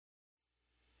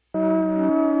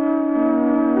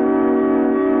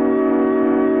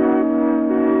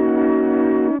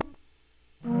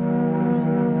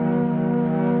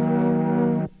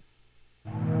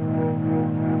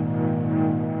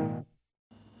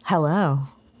Hello.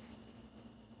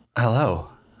 Hello.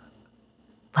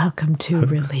 Welcome to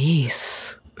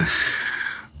Release.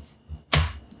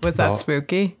 Was that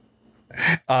spooky?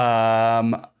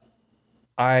 I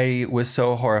was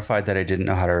so horrified that I didn't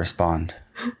know how to respond.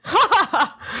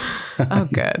 Oh,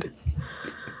 good.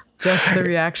 Just the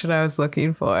reaction I was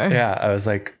looking for. Yeah, I was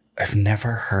like, I've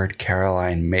never heard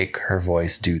Caroline make her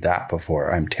voice do that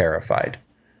before. I'm terrified.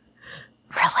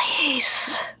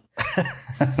 Release.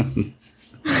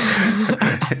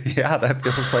 Yeah, that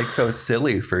feels like so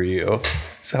silly for you.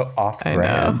 So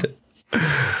off-brand.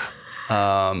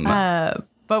 But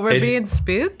we're being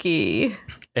spooky.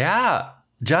 Yeah,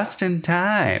 just in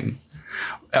time.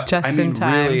 In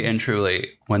time. Really and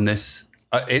truly, when this,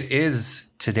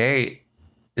 today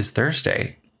is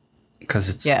Thursday, because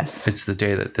it's the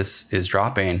day that this is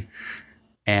dropping.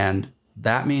 And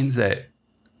that means that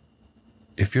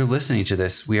if you're listening to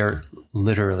this, we are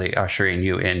literally ushering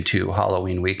you into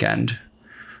Halloween weekend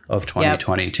of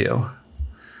 2022. Yep.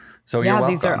 So you're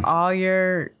welcome. These are all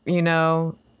your,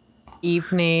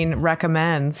 evening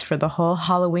recommends for the whole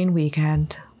Halloween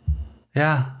weekend.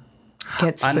 Yeah.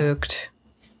 Get spooked.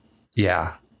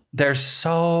 Yeah. There's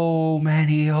so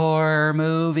many horror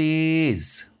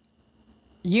movies.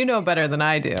 You know better than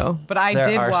I do, but I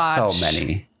did watch so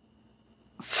many.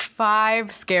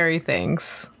 5 scary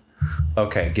things.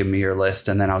 Okay, give me your list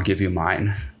and then I'll give you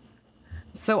mine.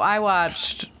 So I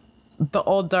watched The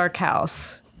Old Dark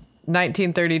House,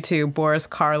 1932, Boris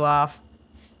Karloff,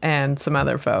 and some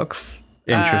other folks.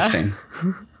 Interesting.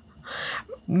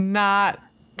 Not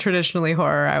traditionally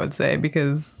horror, I would say,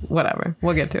 because whatever.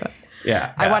 We'll get to it.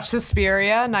 Yeah. I watched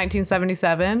Suspiria,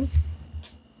 1977.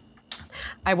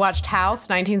 I watched House,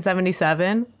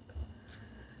 1977.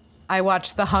 I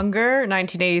watched The Hunger,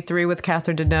 1983, with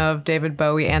Catherine Deneuve, David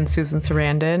Bowie, and Susan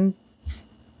Sarandon.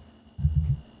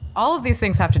 All of these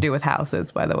things have to do with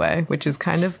houses, by the way, which is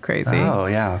kind of crazy. Oh,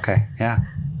 yeah. Okay. Yeah.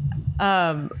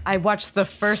 I watched the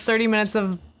first 30 minutes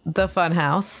of The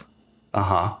Funhouse.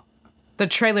 Uh-huh. The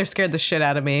trailer scared the shit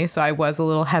out of me, so I was a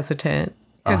little hesitant.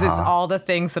 Because it's all the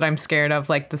things that I'm scared of,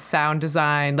 like the sound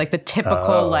design, like the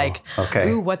typical,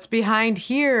 ooh, what's behind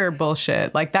here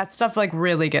bullshit. Like that stuff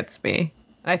really gets me.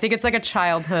 And I think it's like a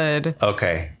childhood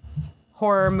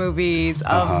horror movies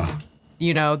of,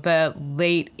 the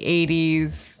late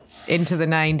 80s into the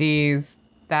 90s.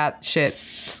 That shit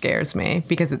scares me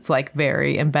because it's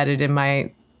very embedded in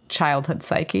my childhood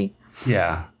psyche.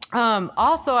 Yeah.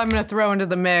 Also, I'm going to throw into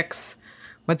the mix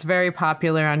what's very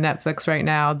popular on Netflix right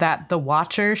now, that The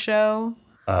Watcher show.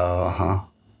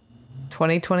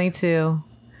 2022.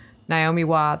 Naomi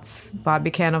Watts, Bobby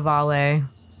Cannavale.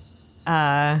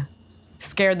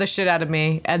 Scared the shit out of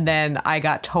me, and then I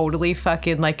got totally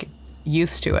fucking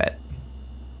used to it.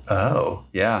 Oh,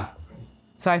 yeah.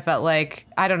 So I felt I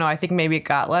don't know, I think maybe it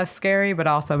got less scary, but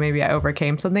also maybe I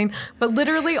overcame something. But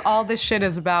literally all this shit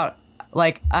is about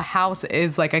a house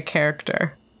is a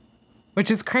character,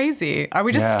 which is crazy. Are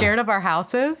we just scared of our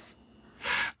houses?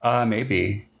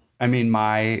 Maybe. I mean,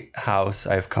 my house,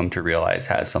 I've come to realize,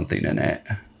 has something in it.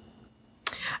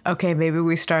 Okay, maybe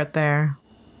we start there.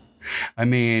 I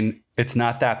mean, it's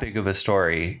not that big of a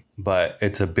story, but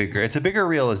it's a bigger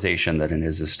realization than it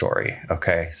is a story.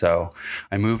 Okay. So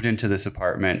I moved into this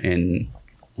apartment in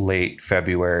late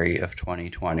February of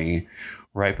 2020,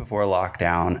 right before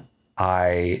lockdown.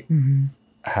 I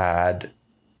had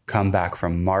come back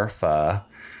from Marfa,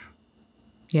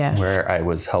 where I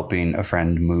was helping a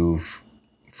friend move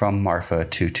from Marfa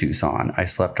to Tucson. I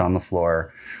slept on the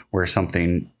floor where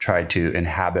something tried to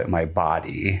inhabit my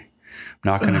body.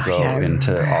 I'm not going to go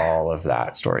into all of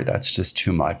that story. That's just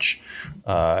too much.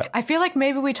 I feel like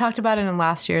maybe we talked about it in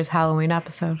last year's Halloween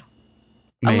episode.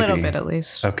 Maybe. A little bit, at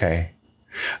least. Okay.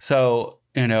 So,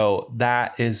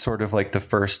 that is sort of the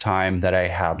first time that I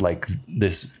had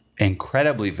this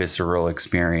incredibly visceral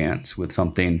experience with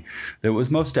something that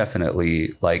was most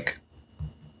definitely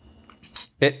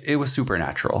it was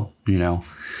supernatural,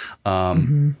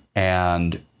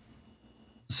 And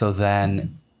so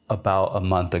then about a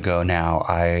month ago now,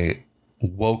 I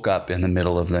woke up in the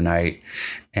middle of the night,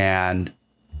 and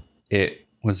it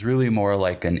was really more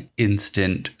like an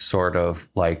instant sort of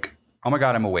oh my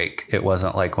God, I'm awake. It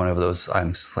wasn't one of those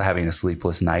I'm having a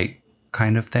sleepless night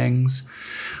kind of things.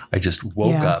 I just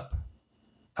woke up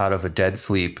out of a dead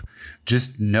sleep,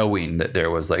 just knowing that there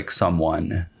was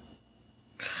someone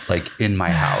in my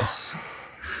house.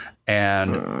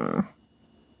 And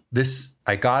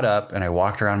I got up and I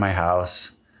walked around my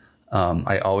house.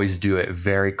 I always do it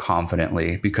very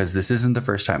confidently because this isn't the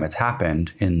first time it's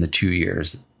happened in the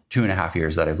 2.5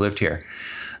 years that I've lived here.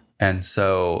 And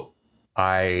so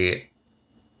I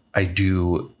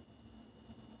do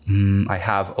I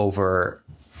have over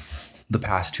the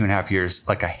past 2.5 years,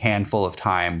 like a handful of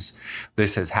times,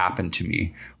 this has happened to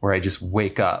me where I just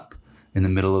wake up in the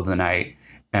middle of the night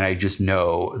and I just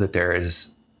know that there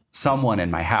is someone in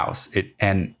my house.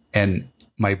 And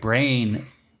my brain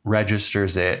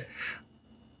registers it.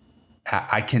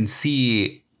 I can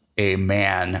see a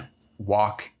man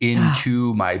walk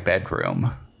into my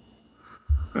bedroom,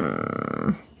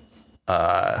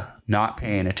 not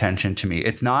paying attention to me.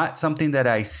 It's not something that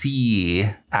I see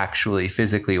actually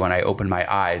physically when I open my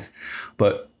eyes,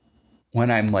 but when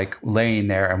I'm like laying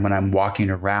there and when I'm walking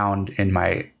around in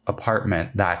my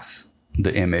apartment, that's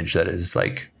the image that is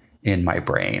like in my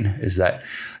brain, is that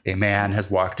a man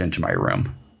has walked into my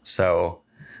room. So,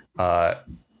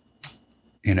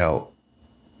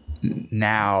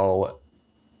 now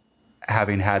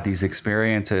having had these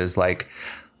experiences, like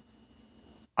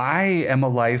I am a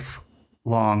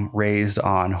lifelong raised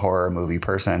on horror movie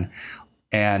person,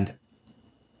 and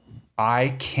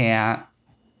I can't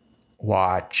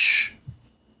watch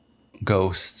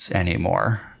ghosts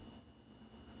anymore.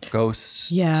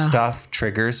 Ghost stuff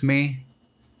triggers me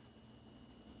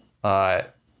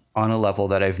on a level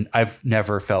that I've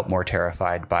never felt more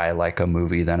terrified by like a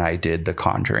movie than I did The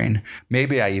Conjuring.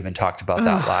 Maybe I even talked about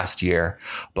that last year,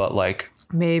 but like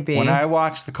maybe when I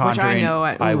watched The Conjuring,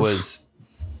 it was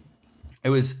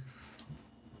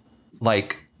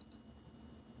like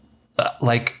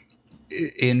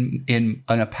in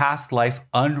a past life,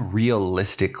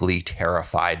 unrealistically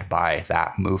terrified by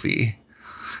that movie.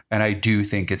 And I do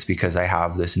think it's because I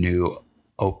have this new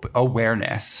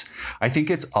awareness. I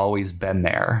think it's always been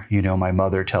there. My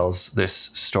mother tells this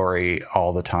story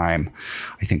all the time.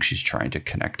 I think she's trying to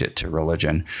connect it to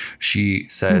religion. She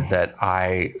said that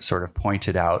I sort of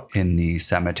pointed out in the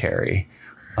cemetery,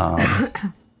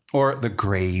 or the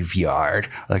graveyard.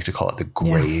 I like to call it the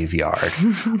graveyard.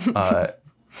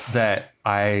 That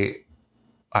I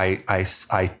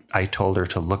told her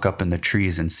to look up in the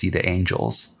trees and see the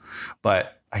angels.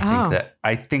 But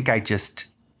I think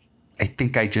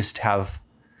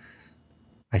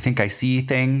I see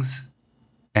things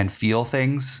and feel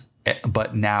things,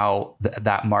 but now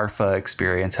that Marfa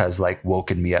experience has like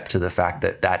woken me up to the fact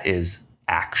that is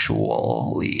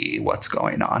actually what's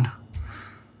going on.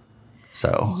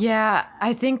 So, yeah,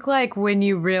 I think like when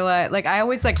you realize, like I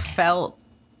always like felt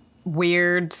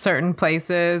weird certain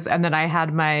places, and then I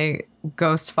had my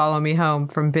ghost follow me home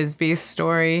from Bisbee's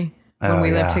story when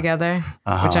we lived together,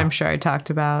 which I'm sure I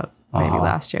talked about maybe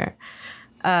last year.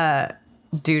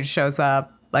 Dude shows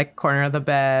up like corner of the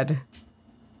bed.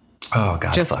 Oh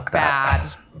God, just fuck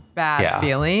that. bad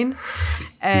feeling.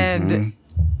 And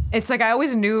it's like, I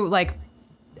always knew, like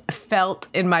felt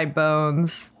in my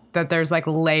bones that there's like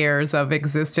layers of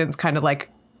existence kind of like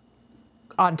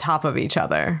on top of each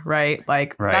other. Right.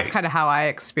 Like that's kind of how I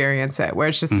experience it, where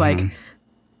it's just like,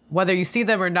 whether you see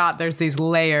them or not, there's these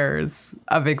layers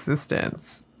of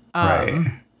existence.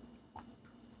 And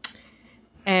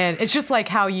it's just like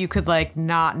how you could like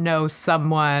not know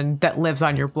someone that lives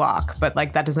on your block, but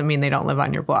like that doesn't mean they don't live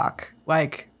on your block.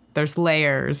 Like there's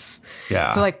layers.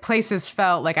 Yeah. So like places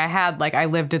felt like I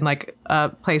lived in like a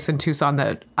place in Tucson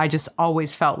that I just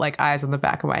always felt like eyes on the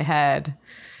back of my head.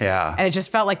 Yeah. And it just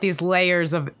felt like these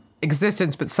layers of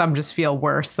existence, but some just feel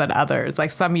worse than others.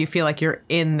 Like some you feel like you're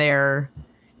in there.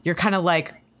 You're kind of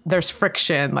like there's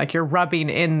friction, like you're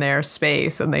rubbing in their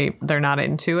space and they're not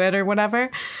into it or whatever.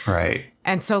 Right.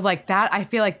 And so like that, I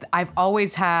feel like I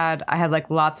had like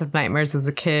lots of nightmares as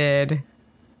a kid.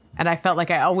 And I felt like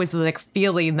I always was like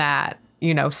feeling that,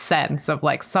 sense of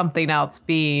like something else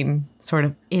being sort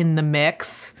of in the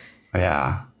mix.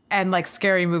 Yeah. And like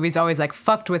scary movies always like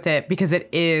fucked with it because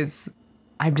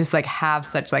I'm just like have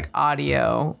such like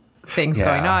audio things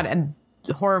going on. And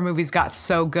horror movies got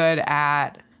so good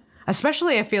at,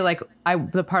 especially I feel like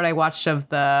the part I watched of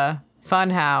the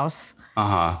Funhouse.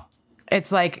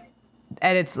 It's like,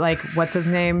 and it's like, what's his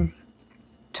name?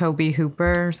 Toby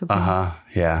Hooper or something.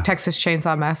 Yeah. Texas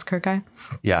Chainsaw Massacre guy.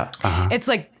 Yeah. It's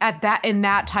like in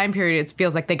that time period, it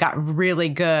feels like they got really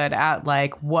good at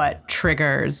like what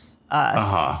triggers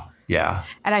us. Yeah.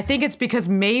 And I think it's because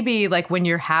maybe like when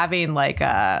you're having like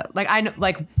I know,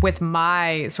 like with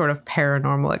my sort of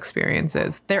paranormal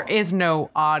experiences, there is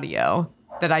no audio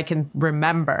that I can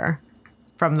remember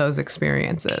from those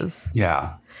experiences.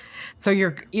 Yeah. So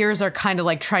your ears are kind of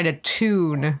like trying to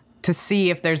tune to see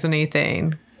if there's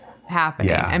anything happening.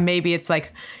 Yeah. And maybe it's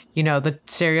like, the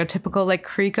stereotypical like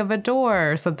creak of a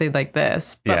door or something like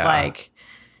this. But like,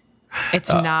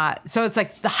 it's not. So it's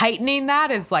like the heightening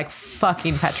that is like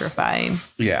fucking petrifying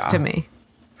to me.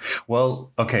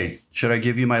 Well, okay. Should I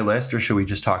give you my list or should we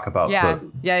just talk about Yeah.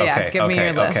 the... Yeah. Okay, Give me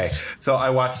your list. Okay. So I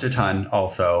watched a ton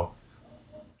also.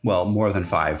 Well, more than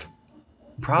 5.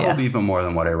 Probably even more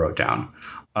than what I wrote down.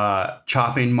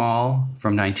 Chopping Mall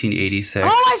from 1986.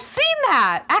 Oh, I've seen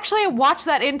that. Actually, I watched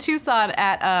that in Tucson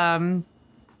at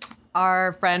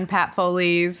our friend Pat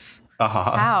Foley's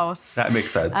house. That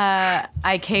makes sense.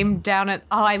 I came down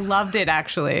I loved it,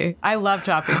 actually. I love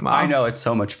Chopping Mall. I know, it's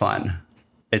so much fun.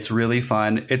 It's really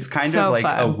fun. It's kind of like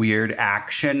a weird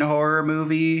action horror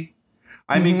movie.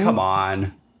 I mean, come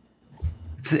on.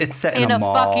 It's set in a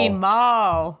mall. Fucking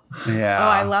mall. Yeah. Oh,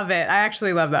 I love it. I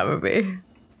actually love that movie.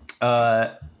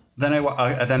 Then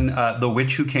The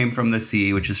Witch Who Came from the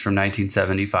Sea, which is from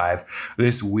 1975.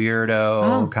 This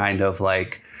weirdo kind of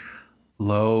like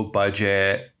low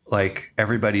budget, like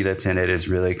everybody that's in it is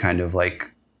really kind of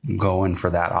like going for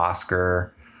that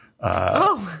Oscar.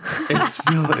 It's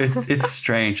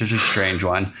strange. It's a strange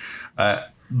one.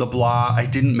 The Blah. I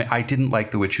didn't like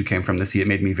The Witch Who Came from the Sea. It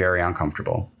made me very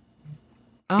uncomfortable.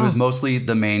 It was mostly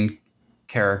the main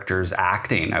character's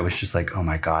acting. I was just like, oh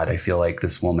my God, I feel like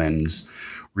this woman's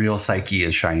real psyche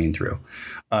is shining through.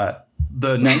 The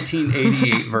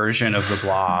 1988 version of The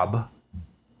Blob,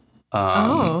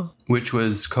 which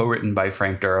was co-written by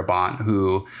Frank Darabont,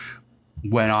 who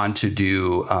went on to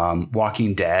do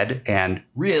Walking Dead. And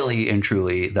really and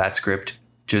truly, that script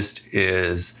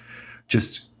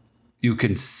you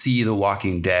can see The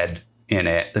Walking Dead in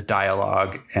it, the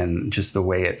dialogue and just the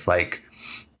way it's like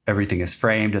everything is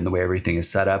framed and the way everything is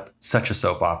set up. Such a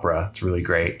soap opera. It's really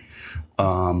great.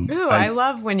 I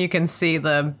love when you can see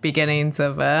the beginnings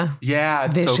of a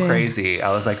it's vision. So crazy.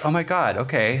 I was like, oh my God,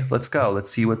 okay, let's go. Let's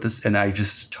see what this... And I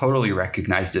just totally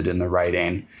recognized it in the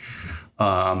writing.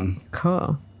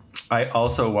 Cool. I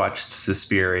also watched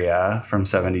Suspiria from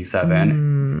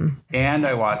 1977. And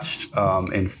I watched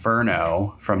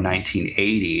Inferno from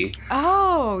 1980.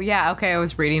 Oh, yeah. Okay, I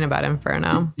was reading about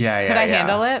Inferno. Yeah. Could I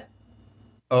handle it?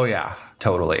 Oh, yeah,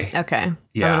 totally. Okay.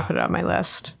 Yeah. I'm going to put it on my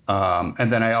list.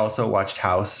 And then I also watched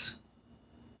House,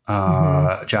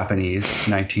 Japanese,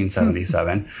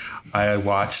 1977. I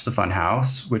watched The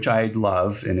Funhouse, which I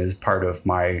love and is part of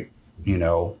my,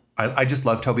 I just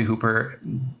love Tobe Hooper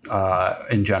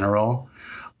in general.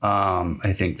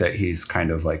 I think that he's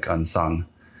kind of like unsung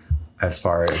as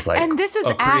far as like and this is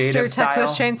after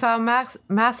Texas Chainsaw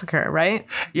Massacre, right?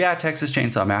 Yeah, Texas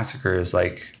Chainsaw Massacre is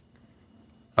like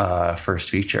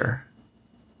first feature.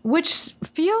 Which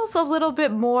feels a little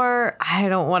bit more, I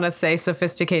don't want to say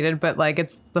sophisticated, but like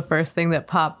it's the first thing that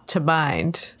popped to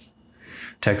mind.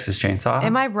 Texas Chainsaw?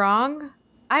 Am I wrong?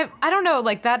 I don't know.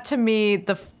 Like that to me,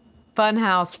 the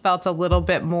Funhouse felt a little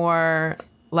bit more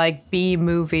like B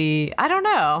movie. I don't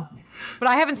know. But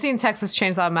I haven't seen Texas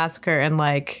Chainsaw Massacre in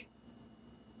like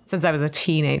since I was a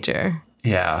teenager.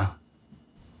 Yeah.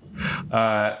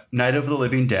 Night of the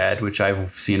Living Dead, which I've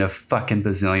seen a fucking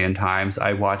bazillion times.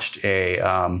 I watched a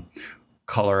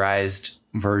colorized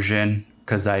version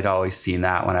because I'd always seen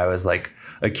that when I was like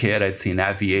a kid. I'd seen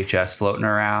that VHS floating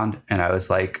around and I was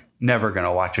like, never going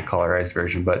to watch a colorized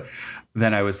version. But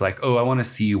then I was like, oh, I want to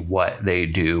see what they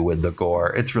do with the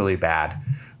gore. It's really bad.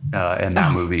 And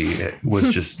that movie was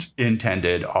just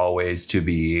intended always to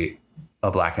be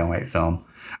a black and white film.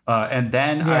 And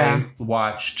then I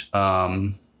watched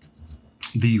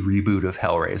the reboot of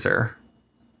Hellraiser.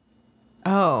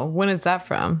 Oh, when is that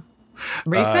from?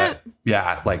 Recent?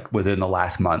 Yeah, like within the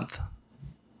last month.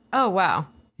 Oh, wow.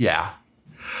 Yeah.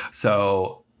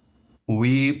 So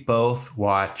we both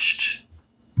watched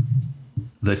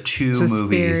the two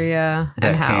movies that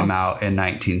came out in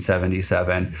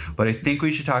 1977. But I think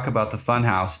we should talk about the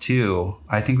Funhouse too.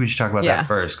 I think we should talk about that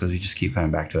first because we just keep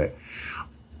coming back to it.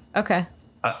 Okay.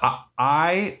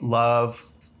 I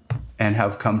love and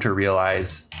have come to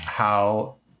realize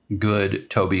how good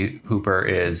Tobe Hooper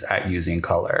is at using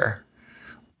color.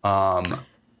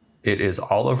 It is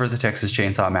all over the Texas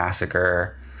Chainsaw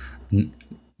Massacre.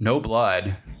 No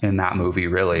blood in that movie,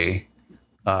 really.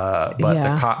 But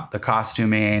the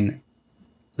costuming,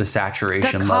 the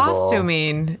saturation level. The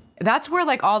costuming, that's where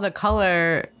like all the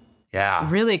color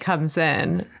really comes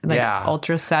in. Like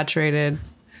ultra saturated.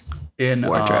 In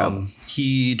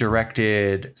he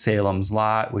directed Salem's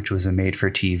Lot, which was a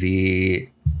made-for-TV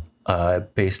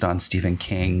based on Stephen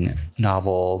King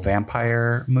novel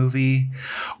vampire movie,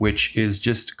 which is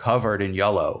just covered in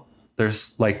yellow.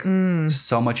 There's like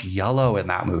so much yellow in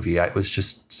that movie. It was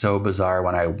just so bizarre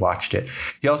when I watched it.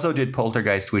 He also did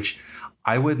Poltergeist, which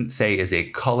I wouldn't say is a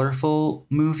colorful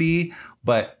movie,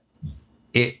 but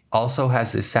it also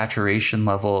has this saturation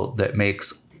level that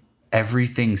makes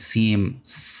everything seem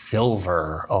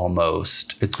silver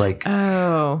almost. It's like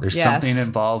there's something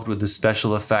involved with the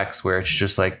special effects where it's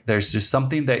just like there's just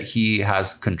something that he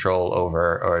has control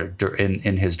over, or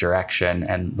in his direction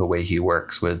and the way he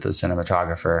works with the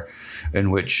cinematographer,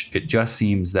 in which it just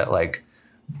seems that like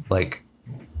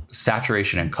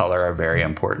saturation and color are very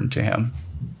important to him.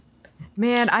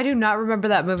 Man, I do not remember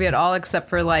that movie at all, except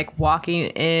for like walking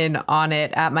in on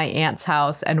it at my aunt's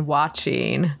house and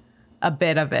watching a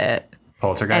bit of it.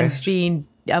 Poltergeist? And being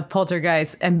a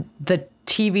Poltergeist, and the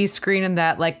TV screen and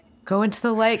that, like, go into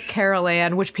the light, Carol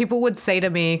Ann, which people would say to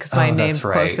me because my name's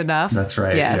close enough. That's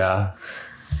right. Yes. Yeah.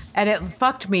 And it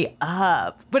fucked me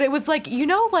up. But it was like, you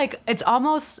know, like, it's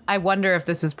almost, I wonder if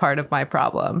this is part of my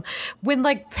problem. When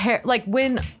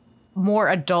when more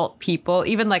adult people,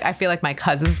 even like I feel like my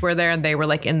cousins were there and they were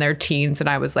like in their teens and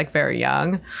I was like very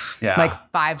young, like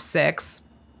 5, 6.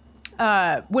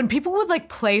 When people would like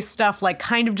play stuff like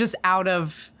kind of just out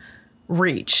of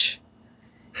reach,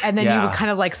 and then you would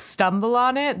kind of like stumble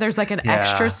on it, there's like an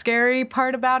extra scary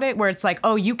part about it where it's like,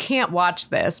 oh, you can't watch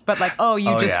this, but like, oh,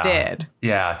 you just did.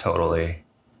 Yeah, totally.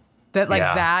 That like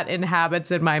that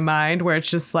inhabits in my mind where it's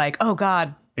just like, oh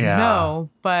God, no,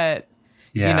 but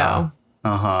you know.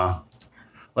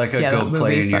 Like a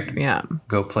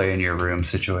go play in your room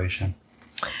situation.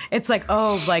 It's like,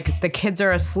 oh, like the kids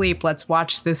are asleep, let's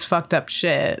watch this fucked up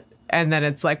shit. And then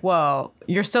it's like, well,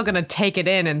 you're still gonna take it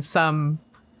in some,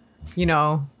 you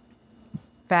know,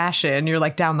 fashion. You're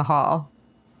like down the hall.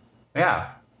 Yeah.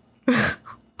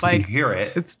 Like, you can hear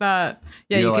it. It's not.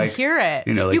 Yeah, you can hear it.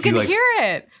 You know, like you can hear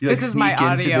it. This is my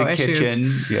audio issues.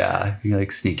 Kitchen. Yeah, you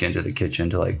like sneak into the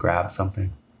kitchen to like grab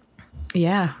something.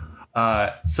 Yeah.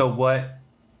 So what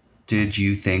did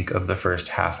you think of the first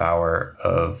half hour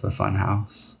of the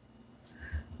Funhouse?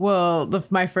 Well,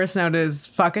 my first note is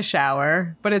fuck a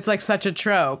shower, but it's like such a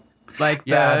trope. Like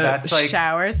that's like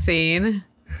shower scene.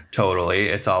 Totally.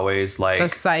 It's always like the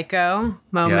psycho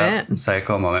moment. Yeah,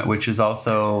 psycho moment, which is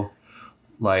also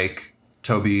like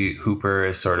Toby Hooper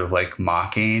is sort of like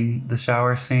mocking the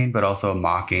shower scene, but also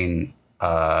mocking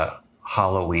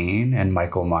Halloween and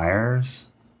Michael Myers.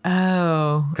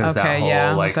 Oh, okay, that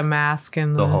whole, like the mask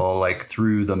and the whole like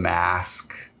through the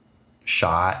mask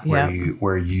shot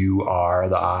where you are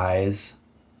the eyes.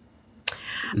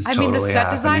 I mean, the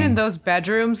set design in those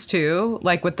bedrooms too,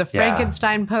 like with the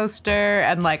Frankenstein poster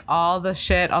and like all the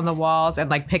shit on the walls and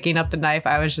like picking up the knife.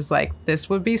 I was just like, this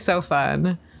would be so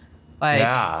fun. Like,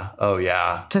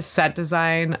 to set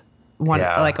design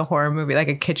like a horror movie, like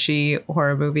a kitschy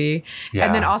horror movie. Yeah.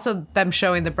 And then also them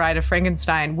showing The Bride of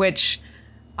Frankenstein, which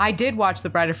I did watch The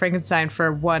Bride of Frankenstein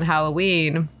for one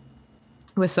Halloween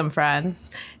with some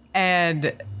friends.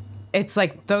 And it's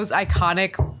like those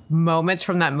iconic moments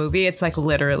from that movie. It's like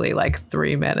literally like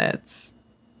 3 minutes.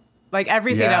 Like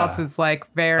everything else is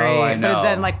like very, but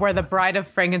then like where the Bride of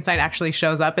Frankenstein actually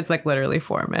shows up, it's like literally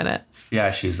 4 minutes.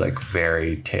 Yeah. She's like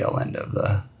very tail end of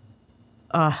the.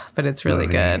 But it's really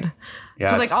good.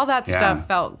 Yeah, so like all that stuff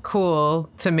felt cool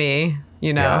to me,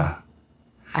 you know. Yeah.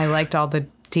 I liked all the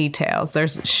details.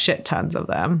 There's shit tons of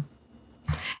them.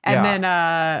 And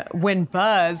then when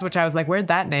Buzz, which I was like, where'd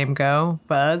that name go?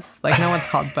 Buzz? Like no one's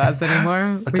called Buzz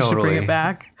anymore. We should bring it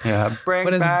back. Yeah,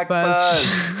 bring back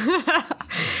Buzz.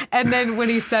 And then when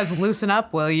he says, loosen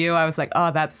up, will you? I was like,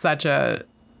 oh, that's such a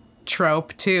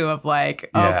trope too of like,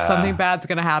 something bad's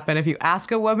going to happen if you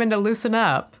ask a woman to loosen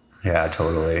up. Yeah,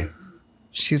 totally.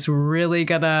 She's really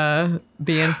going to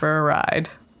be in for a ride.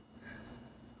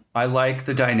 I like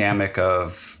the dynamic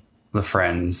of the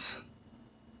friends.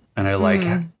 And I like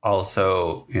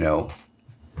also, you know,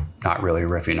 not really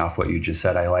riffing off what you just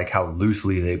said. I like how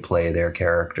loosely they play their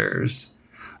characters.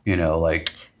 You know,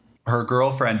 like her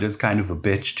girlfriend is kind of a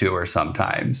bitch to her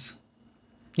sometimes.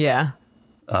 Yeah.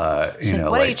 You know,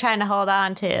 what are you trying to hold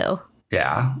on to?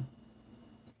 Yeah.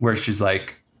 Where she's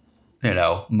like, you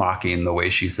know, mocking the way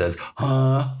she says,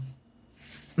 huh?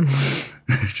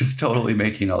 Just totally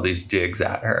making all these digs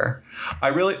at her. I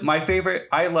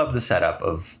love the setup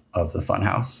of the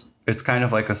Funhouse. It's kind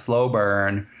of like a slow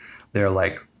burn. They're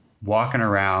like walking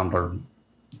around. They're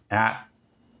at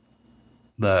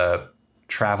the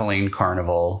traveling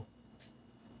carnival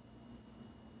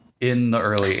in the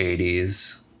early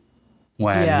 80s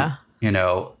when, you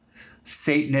know,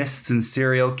 Satanists and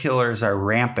serial killers are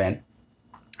rampant.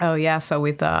 Oh, yeah. So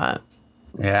we thought.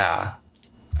 Yeah.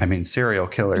 I mean, serial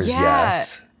killers,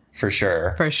 yes, for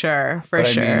sure. For sure.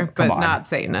 But not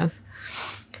Satanists.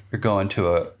 You're going to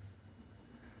a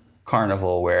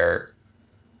carnival where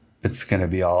it's going to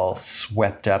be all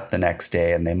swept up the next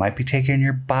day and they might be taking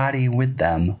your body with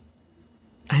them.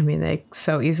 I mean, they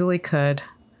so easily could.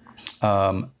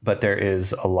 But there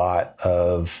is a lot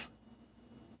of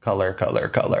color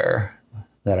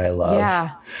that I love.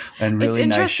 Yeah. And really it's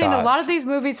nice interesting. shots. A lot of these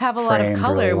movies have a lot of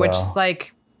color, really which well.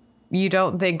 like you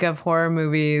don't think of horror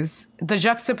movies. The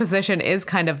juxtaposition is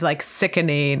kind of like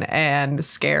sickening and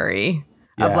scary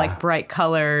of like bright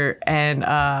color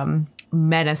and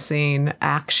menacing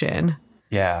action.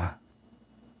 Yeah.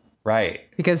 Right.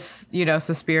 Because,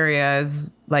 Suspiria is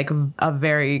like a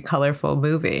very colorful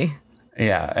movie.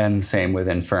 Yeah. And same with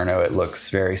Inferno. It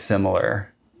looks very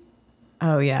similar.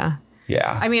 Oh, yeah.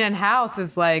 Yeah. I mean, and House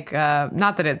is like,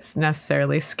 not that it's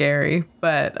necessarily scary,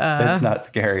 but... it's not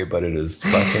scary, but it is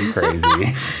fucking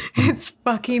crazy. It's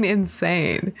fucking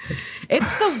insane.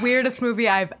 It's the weirdest movie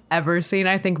I've ever seen,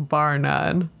 I think, bar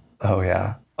none. Oh,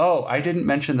 yeah. Oh, I didn't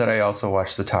mention that I also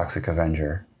watched The Toxic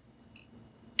Avenger.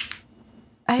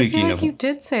 I feel like you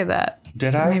did say that.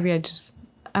 Did I? Maybe I just...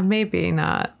 maybe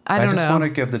not. I don't know. I just want to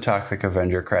give The Toxic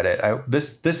Avenger credit.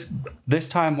 This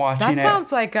time watching that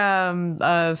sounds like a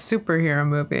superhero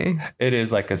movie. It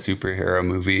is like a superhero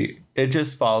movie. It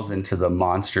just falls into the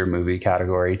monster movie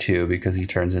category too, because he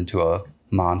turns into a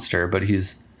monster. But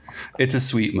it's a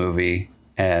sweet movie,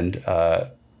 and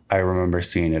I remember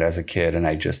seeing it as a kid, and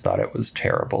I just thought it was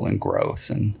terrible and gross.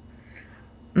 And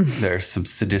there's some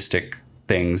sadistic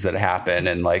things that happen,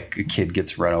 and like a kid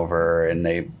gets run over, and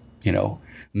they,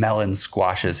 melon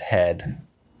squashes head.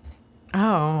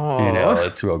 Oh.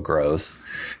 It's real gross.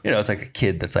 It's like a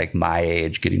kid that's like my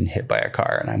age getting hit by a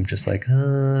car, and I'm just like,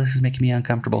 this is making me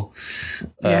uncomfortable.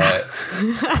 Yeah.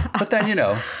 But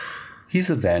then, he's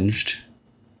avenged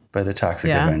by the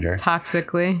Toxic Avenger.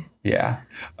 Toxically. Yeah.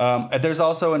 There's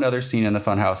also another scene in the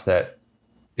Funhouse that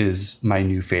is my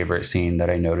new favorite scene that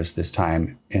I noticed this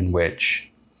time, in which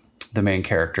the main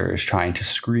character is trying to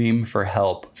scream for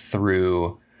help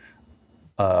through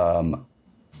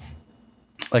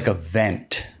like a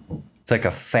vent. It's like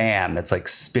a fan that's like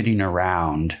spinning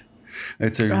around.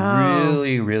 It's a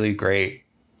really, really great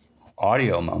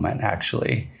audio moment,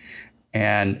 actually.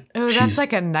 And that's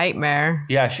like a nightmare.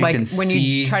 Yeah, she like can when see.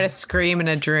 You try to scream in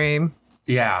a dream.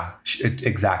 Yeah,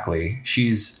 exactly.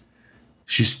 She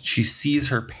sees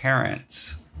her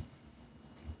parents.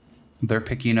 They're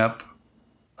picking up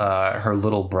her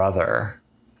little brother,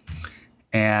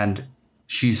 and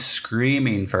she's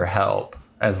screaming for help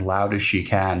as loud as she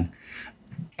can.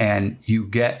 And you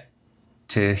get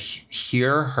to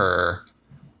hear her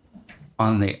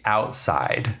on the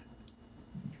outside.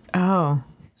 Oh.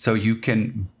 So you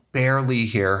can barely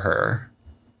hear her.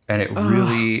 And it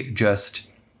really just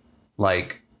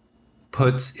like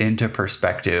puts into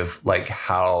perspective like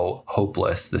how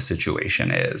hopeless the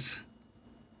situation is.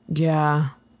 Yeah.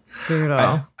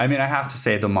 I mean, I have to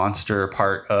say the monster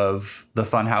part of the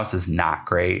Funhouse is not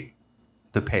great.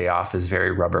 The payoff is very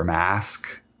Rubber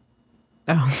Mask.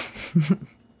 Oh.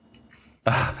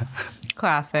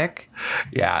 Classic.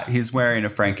 Yeah, he's wearing a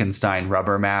Frankenstein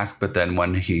rubber mask, but then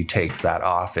when he takes that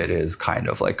off, it is kind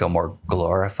of like a more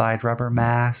glorified rubber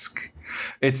mask.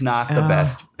 It's not the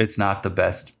best. It's not the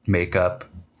best makeup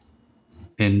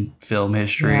in film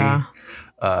history. Yeah.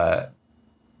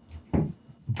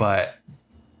 But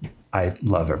I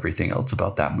love everything else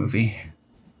about that movie.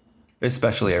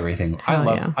 Especially everything.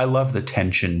 I love the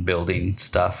tension building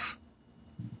stuff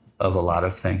of a lot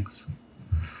of things.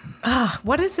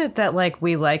 What is it that like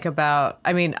we like about,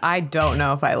 I mean, I don't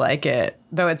know if I like it,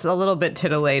 though it's a little bit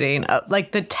titillating.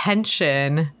 Like the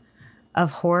tension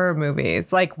of horror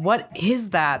movies. Like what is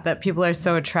that people are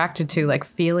so attracted to, like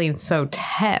feeling so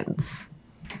tense?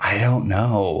 I don't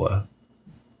know.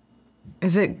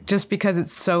 Is it just because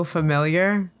it's so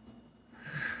familiar?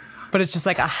 But it's just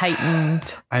like a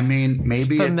heightened, I mean,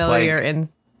 maybe familiar it's like,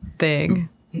 thing.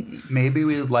 Maybe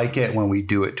we like it when we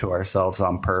do it to ourselves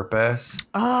on purpose.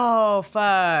 Oh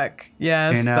fuck!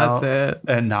 Yes, that's it.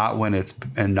 And not when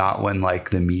like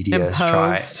the media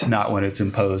is not when it's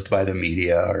imposed by the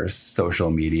media or social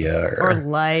media or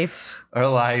life.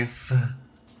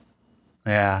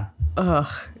 Yeah.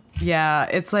 Ugh. Yeah.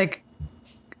 It's like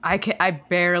I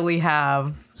barely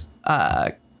have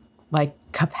like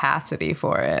capacity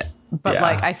for it, but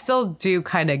like I still do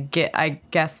kind of get, I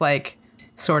guess, like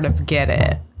sort of get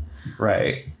it.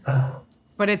 Right.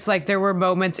 But it's like there were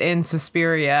moments in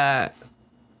Suspiria,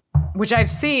 which I've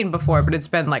seen before, but it's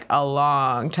been like a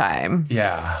long time.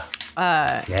 Yeah.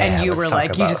 And you were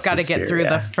like, you just got to get through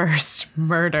the first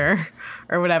murder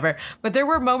or whatever. But there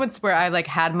were moments where I like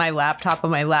had my laptop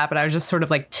on my lap and I was just sort of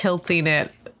like tilting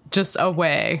it just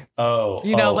away.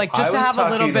 Like just to have a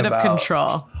little bit of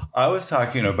control. I was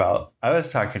talking about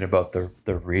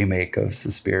the remake of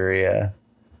Suspiria.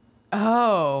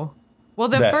 Oh. Well,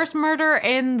 the first murder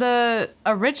in the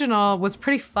original was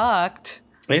pretty fucked.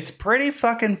 It's pretty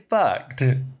fucking fucked.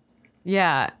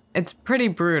 Yeah, it's pretty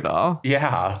brutal.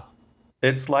 Yeah.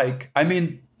 It's like, I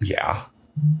mean, yeah.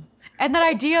 And that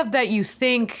idea of that you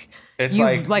think it's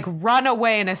you've like run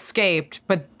away and escaped,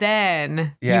 but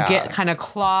then you get kind of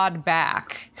clawed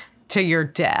back to your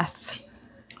death.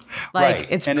 Like,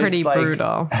 it's and pretty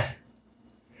brutal.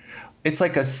 It's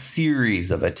like a series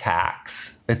of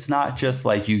attacks. It's not just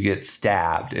like you get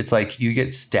stabbed. It's like you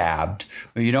get stabbed,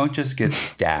 but you don't just get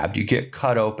stabbed. You get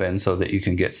cut open so that you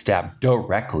can get stabbed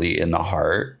directly in the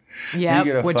heart.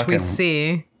 Yeah, which we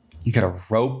see. You get a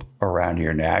rope around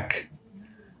your neck.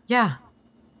 Yeah.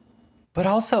 But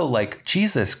also, like,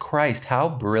 Jesus Christ, how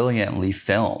brilliantly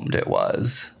filmed it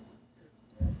was.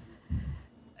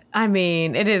 I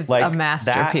mean, it is like a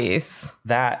masterpiece.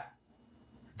 That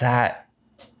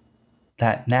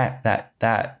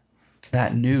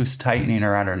noose tightening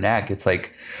around her neck, it's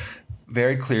like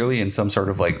very clearly in some sort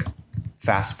of like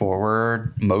fast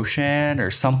forward motion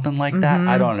or something like that.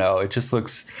 I don't know. It just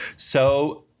looks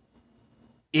so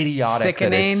idiotic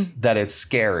that it's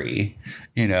scary,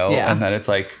 you know, and then it's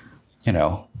like, you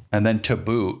know, and then to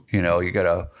boot, you know, you get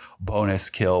a bonus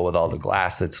kill with all the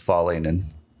glass that's falling and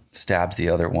stabs the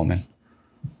other woman.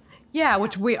 Yeah,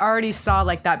 which we already saw,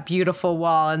 like, that beautiful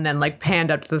wall and then, like, panned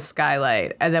up to the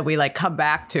skylight. And then we, like, come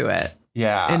back to it.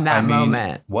 Yeah. In that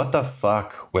moment. What the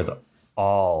fuck with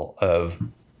all of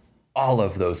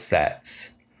those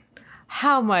sets?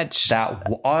 How much?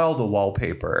 All the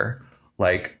wallpaper,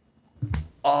 like,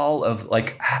 all of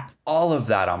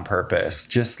that on purpose.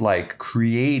 Just, like,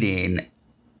 creating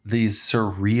these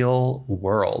surreal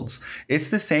worlds. It's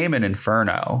the same in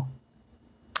Inferno.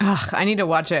 Ugh, I need to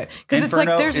watch it because it's like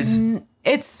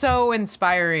it's so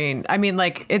inspiring. I mean,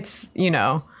 like, it's, you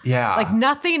know, like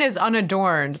nothing is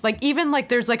unadorned. Like, even like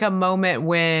there's like a moment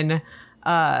when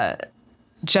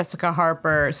Jessica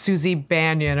Harper, Susie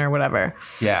Bannion or whatever.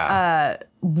 Yeah.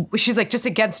 She's like just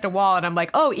against a wall. And I'm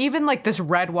like, oh, even like this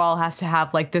red wall has to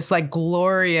have like this like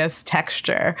glorious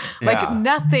texture. Like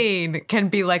nothing can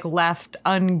be like left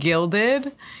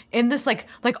ungilded. In this like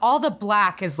all the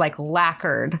black is like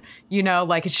lacquered, you know,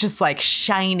 like it's just like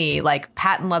shiny, like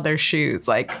patent leather shoes.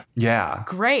 Like, yeah,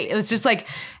 great. It's just like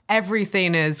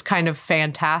everything is kind of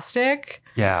fantastic.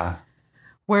 Yeah.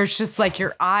 Where it's just like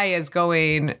your eye is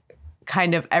going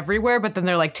kind of everywhere, but then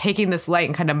they're like taking this light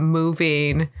and kind of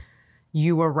moving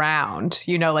you around,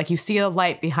 you know, like you see a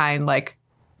light behind like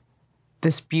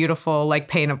this beautiful like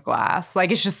pane of glass.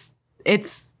 Like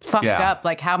it's fucked up,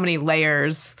 like how many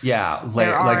layers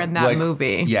there are in that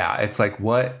movie. Yeah, it's like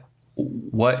what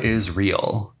is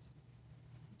real?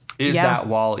 Is that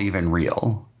wall even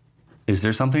real? Is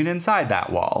there something inside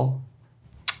that wall?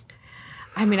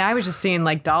 I mean, I was just seeing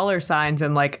like dollar signs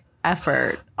and like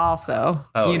effort also,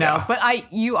 you know,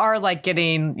 but you are like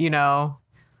getting, you know,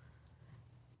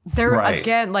 there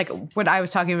again, like when I was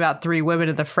talking about Three Women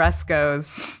in the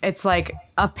Frescoes, it's like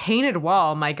a painted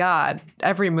wall. My God,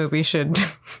 every movie should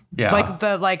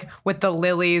like with the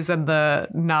lilies and the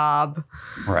knob,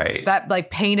 right? That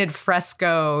like painted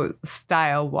fresco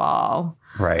style wall,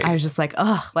 right? I was just like,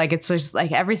 ugh, like it's just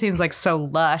like everything's like so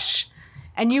lush,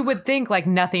 and you would think like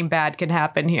nothing bad can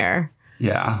happen here,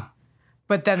 yeah.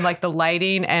 But then like the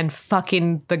lighting and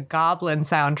fucking the Goblin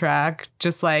soundtrack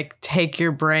just like take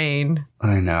your brain.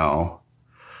 I know.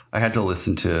 I had to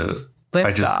listen to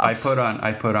I put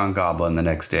on Goblin the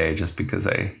next day just because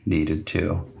I needed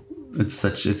to.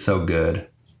 It's so good.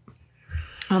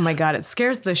 Oh my God, it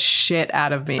scares the shit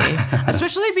out of me.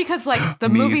 Especially because like the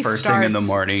movie first starts thing in the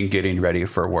morning getting ready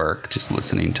for work, just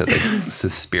listening to the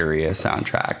Suspiria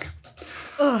soundtrack.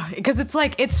 Because it's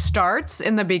like it starts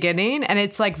in the beginning and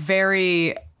it's like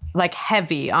very like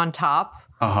heavy on top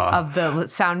of the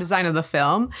sound design of the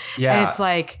film. Yeah. And it's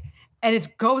like, and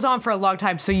it goes on for a long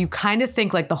time. So you kind of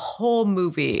think like the whole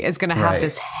movie is going to have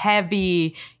this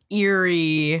heavy,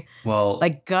 eerie,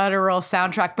 like guttural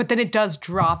soundtrack. But then it does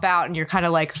drop out and you're kind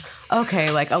of like, okay,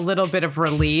 like a little bit of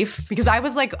relief. Because I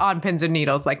was like on pins and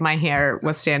needles, like my hair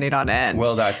was standing on end.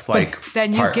 Well, that's like... But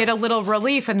then you get a little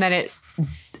relief and then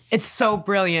it's so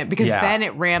brilliant because then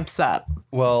it ramps up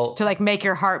to like make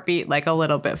your heart beat like a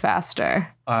little bit faster.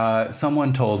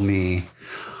 Someone told me,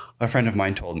 a friend of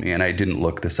mine told me, and I didn't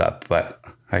look this up, but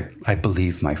I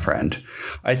believe my friend.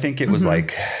 I think it was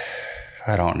like,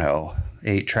 I don't know,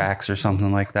 8 tracks or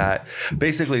something like that.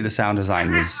 Basically, the sound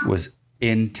design was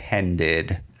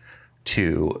intended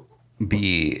to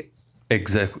do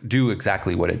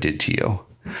exactly what it did to you.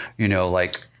 You know,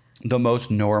 like the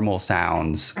most normal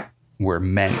sounds were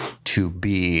meant to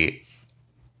be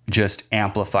just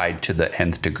amplified to the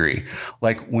nth degree.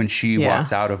 Like when she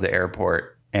walks out of the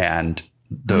airport and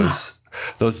those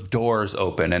doors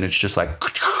open and it's just like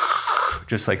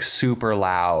super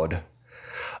loud.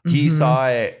 He saw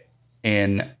it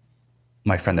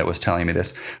my friend that was telling me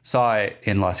this saw it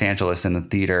in Los Angeles in the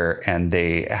theater, and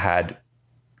they had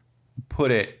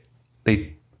put it,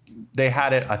 they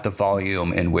had it at the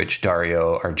volume in which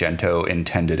Dario Argento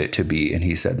intended it to be. And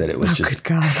he said that it was just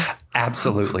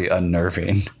absolutely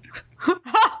unnerving.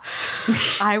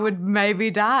 I would maybe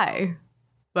die.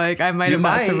 Like I might have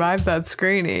not survived that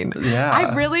screening. Yeah.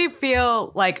 I really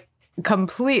feel like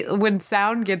when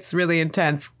sound gets really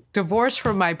intense, divorced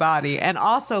from my body, and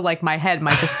also like my head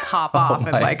might just pop off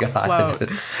and like float.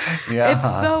 Yeah.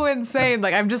 It's so insane.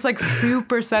 Like I'm just like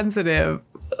super sensitive.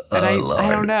 And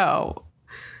I don't know.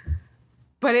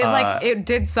 But it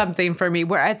did something for me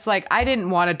where it's like I didn't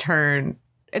want to turn.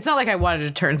 It's not like I wanted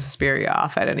to turn Suspiria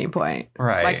off at any point.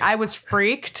 Right. Like I was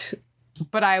freaked,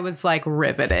 but I was like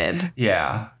riveted.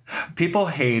 Yeah. People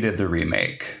hated the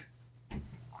remake.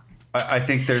 I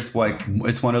think there's like,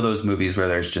 it's one of those movies where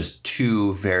there's just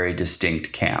two very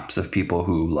distinct camps of people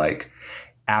who like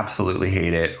absolutely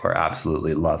hate it or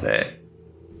absolutely love it.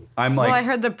 Well, I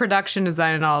heard the production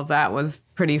design and all of that was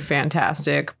pretty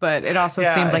fantastic, but it also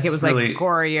seemed like it was really, like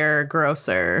gorier,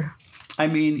 grosser. I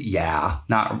mean, yeah,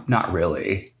 not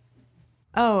really.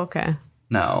 Oh, okay.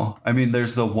 No, I mean,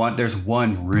 there's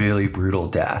one really brutal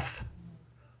death.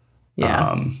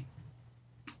 Yeah.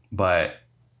 But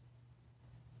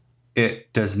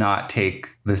it does not take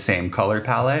the same color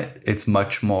palette. It's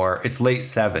much more, it's late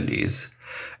 70s.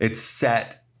 It's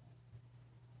set.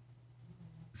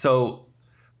 So,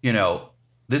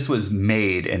 this was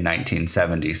made in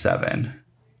 1977.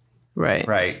 Right.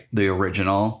 Right. The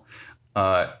original.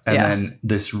 Then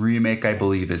this remake, I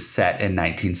believe, is set in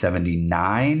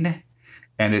 1979.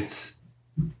 And it's,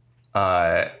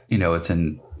 it's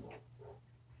in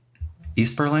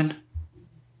East Berlin.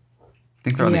 I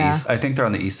think they're on the east. I think they're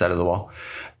on the east side of the wall,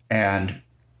 and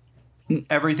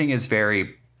everything is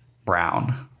very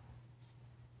brown.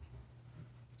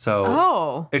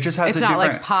 So it just has a different, not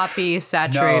like poppy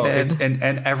saturated. No, it's and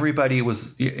everybody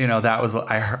was, that was,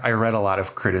 I read a lot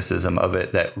of criticism of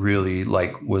it that really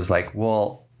was like,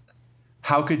 well,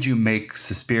 how could you make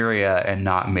Suspiria and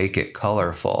not make it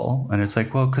colorful? And it's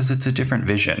like, well, because it's a different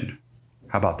vision.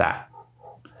 How about that?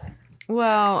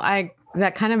 Well,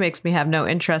 that kind of makes me have no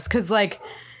interest because, like,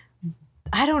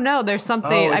 I don't know. There's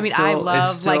something. I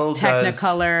love like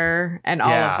Technicolor and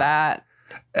all of that.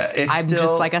 I'm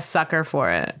just like a sucker for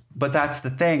it. But that's the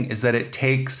thing, is that it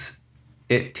takes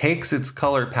its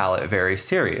color palette very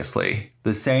seriously,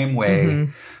 the same way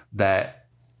that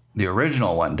the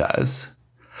original one does.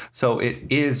 So it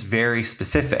is very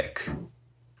specific.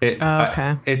 It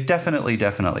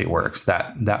definitely works.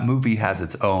 That movie has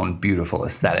its own beautiful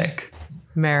aesthetic.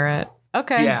 Merit.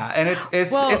 Okay. Yeah, and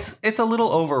it's a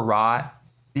little overwrought.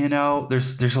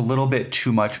 There's a little bit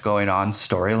too much going on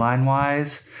storyline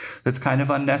wise. That's kind of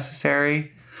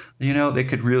unnecessary. They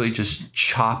could really just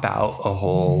chop out a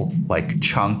whole like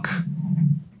chunk,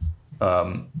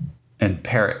 and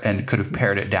could have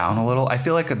pared it down a little. I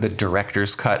feel like the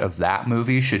director's cut of that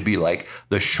movie should be like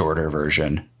the shorter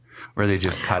version, where they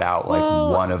just cut out like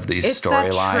one of these storylines.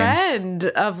 It's that trend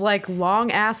of like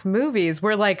long ass movies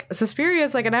where like Suspiria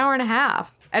is like an hour and a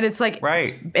half, and it's like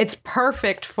it's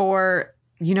perfect for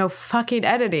fucking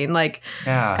editing. Like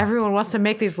everyone wants to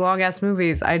make these long ass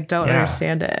movies. I don't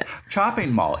understand it.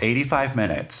 Chopping Mall, 85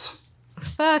 minutes.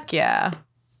 Fuck yeah,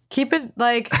 keep it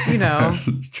like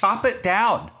chop it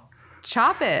down.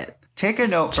 Chop it. Take a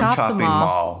note from Chopping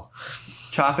Mall.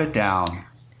 Chop it down.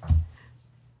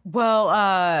 Well,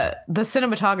 the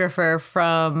cinematographer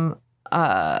from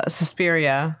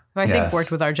Suspiria, who I think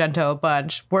worked with Argento a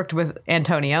bunch, worked with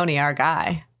Antonioni, our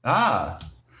guy.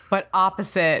 But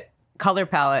opposite color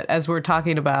palette, as we're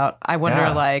talking about. I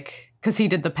wonder, because he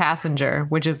did The Passenger,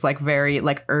 which is like very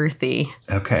like earthy.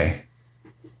 Okay.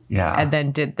 Yeah. And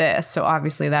then did this. So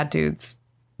obviously that dude's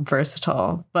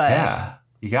versatile. But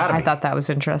you gotta I thought that was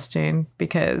interesting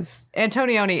because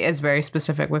Antonioni is very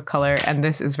specific with color, and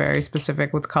this is very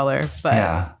specific with color.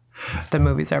 But the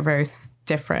movies are very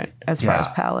different as far as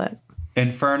palette.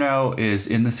 Inferno is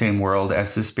in the same world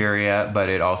as Suspiria, but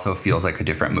it also feels like a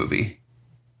different movie.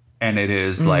 And it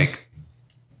is like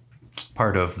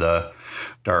part of the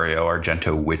Dario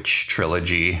Argento witch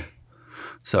trilogy.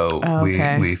 So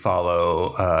we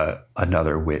follow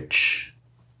another witch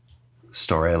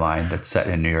storyline that's set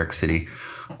in New York City.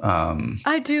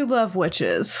 I do love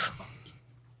witches.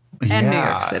 And New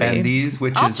York City. And these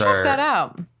witches I'll check that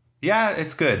out. Yeah,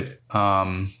 it's good.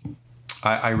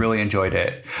 I really enjoyed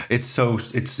it. It's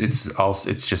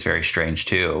just very strange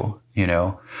too. You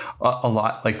know, a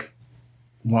lot like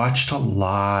watched a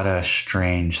lot of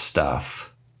strange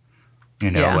stuff.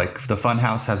 You know, like the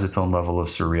Funhouse has its own level of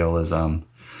surrealism.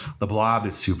 The Blob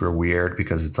is super weird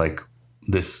because it's like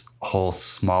this whole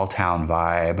small town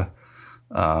vibe.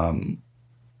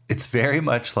 It's very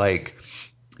much like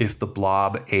if the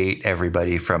Blob ate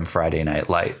everybody from Friday Night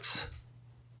Lights.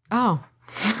 Oh.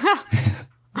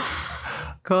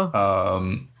 Cool.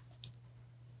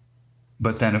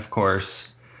 But then, of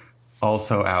course,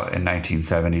 also out in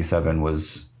 1977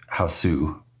 was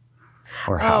Hausu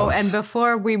or House. Oh, and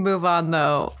before we move on,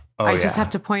 though, I just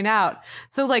have to point out.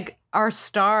 So, like, our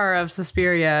star of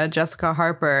Suspiria, Jessica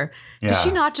Harper, does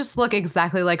she not just look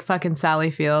exactly like fucking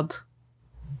Sally Field?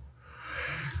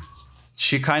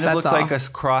 She kind of looks like a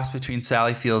cross between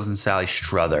Sally Fields and Sally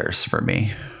Struthers for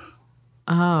me.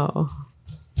 Oh,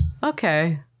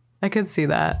 okay. I could see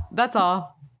that. That's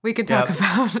all we could talk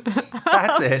about.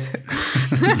 That's it.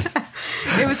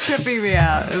 It was tripping me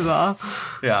out is all.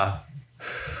 Yeah.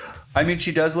 I mean,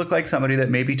 she does look like somebody that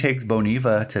maybe takes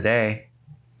Boniva today.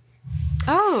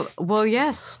 Oh, well,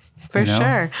 yes, for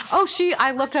sure. Oh,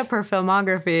 I looked up her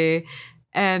filmography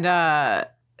and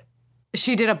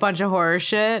she did a bunch of horror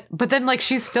shit, but then like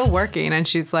she's still working and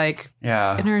she's like in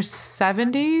her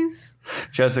 70s.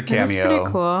 She has a cameo. That's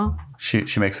pretty cool.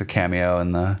 She makes a cameo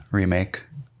in the remake.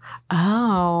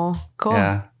 Oh, cool.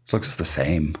 Yeah. It looks the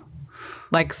same.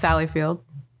 Like Sally Field.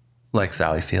 Like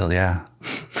Sally Field, yeah.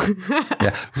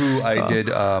 Yeah.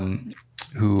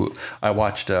 Who I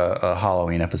watched a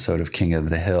Halloween episode of King of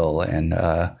the Hill, and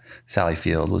Sally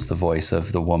Field was the voice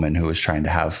of the woman who was trying to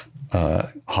have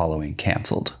Halloween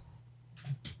canceled.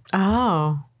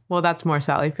 Oh, well, that's more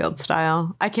Sally Field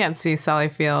style. I can't see Sally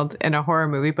Field in a horror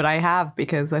movie, but I have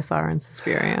because I saw her in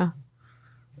Suspiria.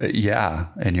 Yeah,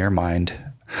 in your mind.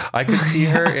 I could see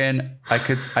her in,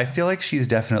 I feel like she's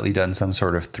definitely done some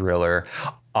sort of thriller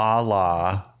a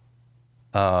la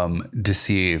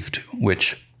Deceived,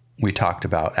 which we talked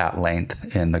about at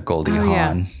length in the Goldie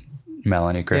Hawn,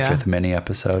 Melanie Griffith mini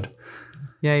episode.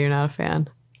 Yeah, you're not a fan.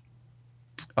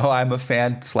 Oh, I'm a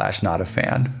fan / not a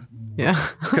fan. Yeah.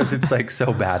 Because it's like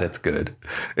so bad it's good.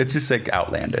 It's just like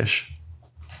outlandish.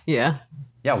 Yeah.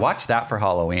 Yeah, watch that for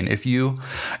Halloween. If you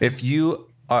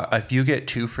get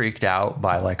too freaked out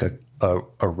by like a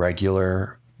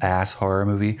regular ass horror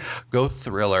movie, go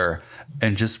thriller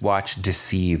and just watch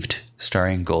Deceived,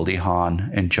 starring Goldie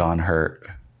Hawn and John Hurt.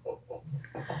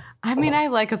 I mean, I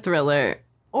like a thriller.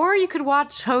 Or you could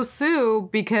watch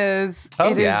Hosu because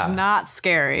it is not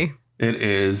scary. It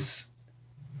is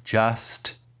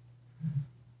just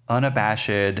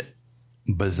unabashed,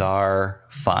 bizarre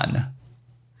fun.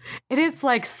 It is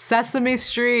like Sesame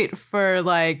Street for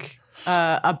like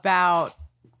about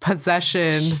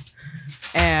possession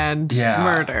and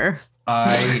murder.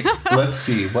 Let's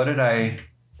see. What did I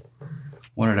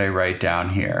write down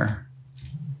here?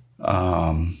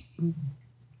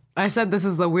 I said this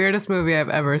is the weirdest movie I've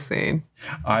ever seen.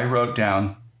 I wrote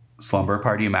down Slumber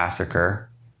Party Massacre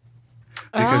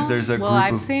because there's a group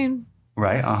I've seen.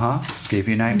 Right? Gave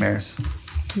you nightmares.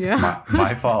 Yeah.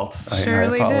 My fault.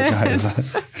 Surely I apologize.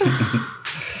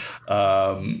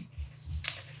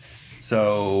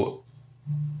 So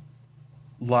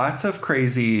lots of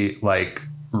crazy like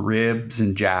ribs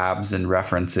and jabs and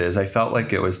references. I felt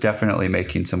like it was definitely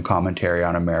making some commentary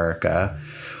on America.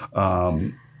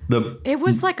 It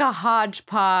was like a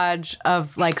hodgepodge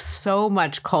of like so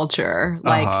much culture,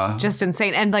 like just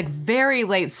insane. And like very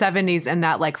late 70s and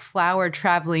that like flower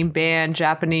traveling band,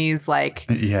 Japanese, like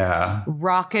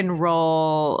rock and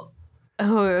roll.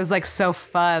 Oh, it was like so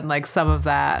fun. Like some of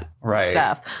that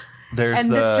stuff. This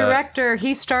director,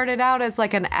 he started out as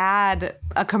like a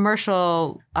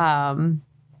commercial ad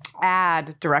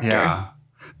director. Yeah.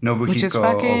 Nobuhiko which is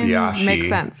fucking Obayashi. Makes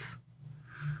sense.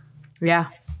 Yeah.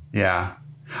 Yeah.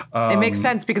 It makes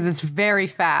sense because it's very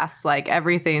fast. Like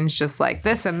everything's just like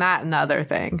this and that and the other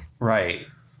thing. Right.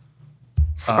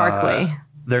 Sparkly.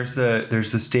 There's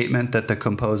the statement that the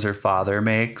composer father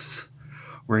makes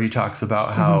where he talks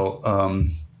about how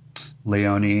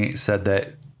Leone said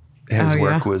that his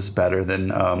work was better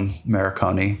than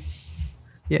Morricone.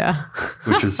 Yeah.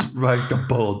 Which is like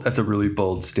that's a really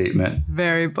bold statement.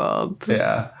 Very bold.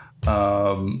 Yeah.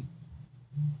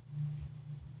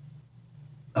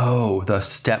 The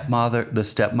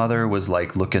stepmother was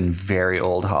like looking very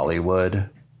old Hollywood.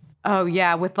 Oh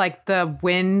yeah, with like the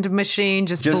wind machine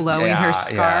just blowing her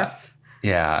scarf.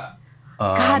 Yeah.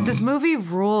 God, this movie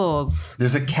rules.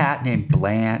 There's a cat named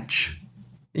Blanche.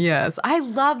 Yes, I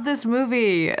love this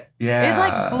movie. Yeah. It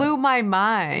like blew my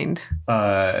mind.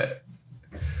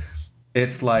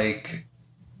 it's like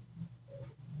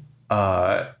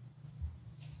at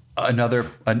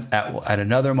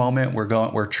another moment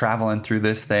we're traveling through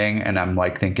this thing and I'm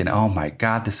like thinking, oh my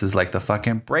God, this is like the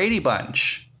fucking Brady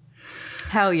Bunch.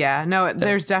 Hell yeah. No,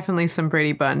 there's definitely some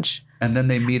Brady Bunch. And then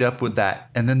they meet up with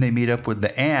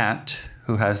the aunt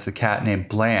who has the cat named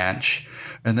Blanche.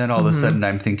 And then all of a sudden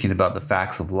I'm thinking about The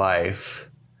Facts of Life,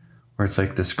 where it's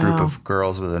like this group of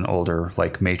girls with an older,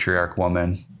 like, matriarch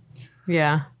woman.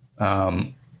 Yeah. But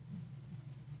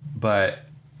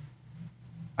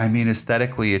I mean,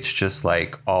 aesthetically, it's just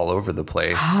like all over the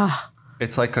place.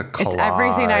 It's like a collage. It's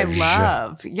everything I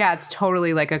love. Yeah, it's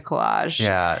totally like a collage.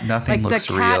 Yeah, nothing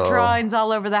looks real. Like the cat drawings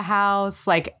all over the house,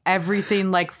 like everything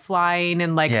like flying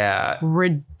and like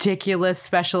ridiculous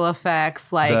special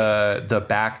effects. Like the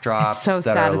backdrops it's so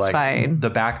that satisfying. Are like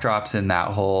the backdrops in that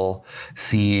whole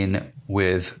scene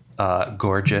with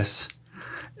Gorgeous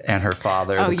and her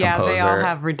father, the composer. They all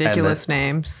have ridiculous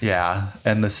names. Yeah,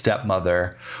 and the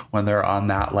stepmother when they're on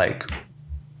that, like,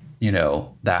 you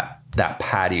know, that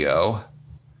patio.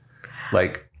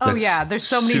 Like, there's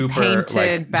so many painted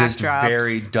like, backdrops. Just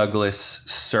very Douglas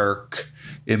Sirk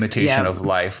imitation of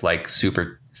life, like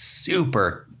super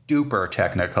duper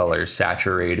Technicolor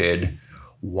saturated,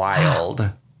 wild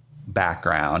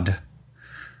background.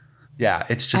 Yeah,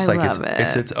 it's just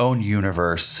it's its own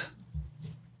universe.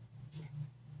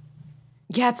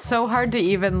 Yeah, it's so hard to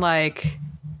even like.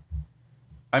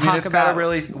 I mean, it's got a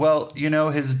really you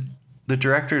know, the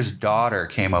director's daughter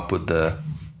came up with the.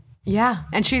 Yeah,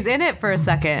 and she's in it for a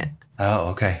second. Oh,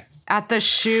 okay. At the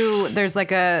shoe, there's like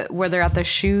where they're at the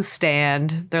shoe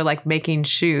stand. They're like making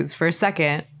shoes for a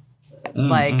second.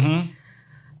 Like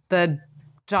the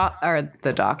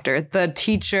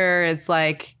teacher is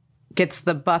like gets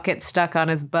the bucket stuck on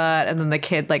his butt, and then the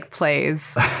kid like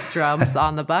plays drums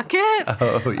on the bucket.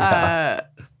 Oh yeah.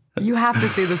 You have to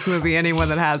see this movie, anyone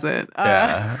that hasn't.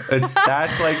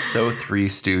 That's like so Three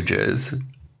Stooges.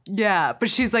 Yeah, but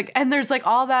she's like, and there's like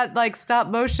all that like stop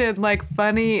motion, like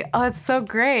funny. Oh, it's so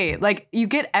great. Like you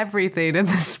get everything in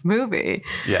this movie.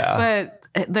 Yeah.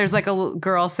 But there's like a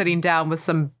girl sitting down with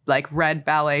some like red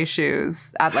ballet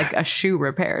shoes at like a shoe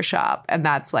repair shop. And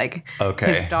that's like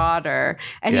his daughter.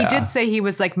 And he did say he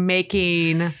was like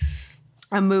making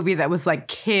a movie that was like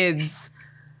kids,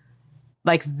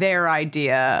 like their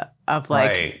idea of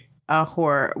like a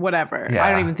horror, whatever. Yeah.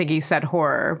 I don't even think he said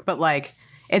horror, but like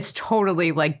it's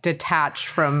totally like detached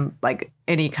from like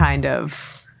any kind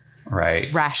of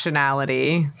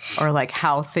rationality or like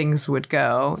how things would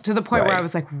go, to the point where I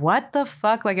was like, what the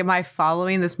fuck? Like, am I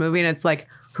following this movie? And it's like,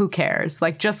 who cares?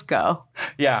 Like, just go.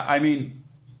 Yeah. I mean,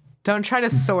 don't try to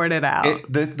sort it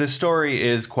out. The story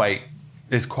is quite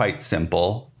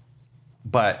simple,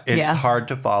 but it's hard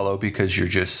to follow because you're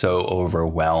just so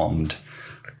overwhelmed.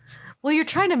 Well, you're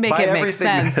trying to make it make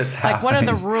sense. Like, what are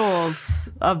the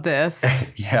rules of this?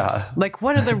 Yeah. Like,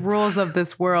 what are the rules of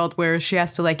this world where she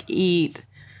has to, like, eat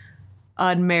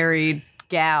unmarried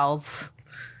gals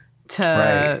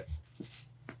to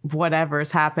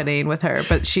whatever's happening with her?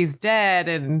 But she's dead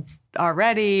and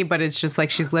already, but it's just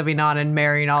like she's living on and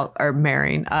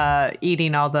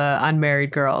eating all the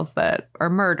unmarried girls that are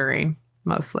murdering,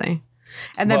 mostly.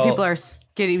 And then people are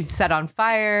getting set on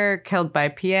fire, killed by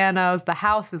pianos. The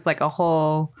house is like a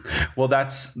whole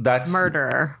that's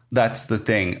murder. That's the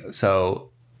thing.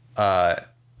 So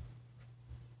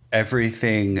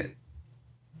everybody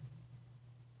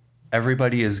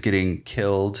is getting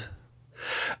killed.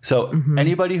 So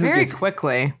anybody who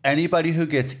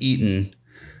gets eaten,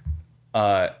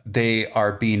 they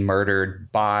are being murdered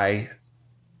by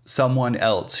someone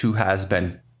else who has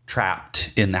been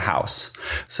trapped in the house.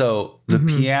 So the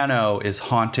piano is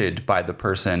haunted by the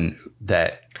person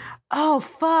that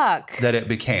it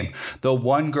became. The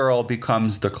one girl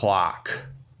becomes the clock.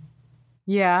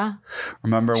 Yeah.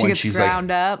 Remember when she's ground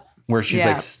like up? Where she's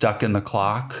like stuck in the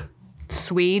clock?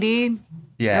 Sweetie.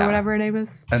 Yeah. Or whatever her name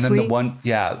is. And then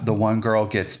the one girl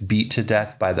gets beat to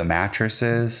death by the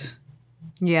mattresses.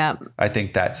 Yeah. I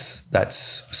think that's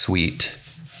Sweet.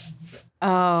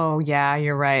 Oh, yeah,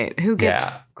 you're right. Who gets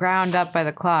ground up by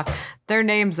the clock? Their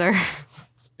names are a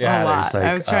lot. Like,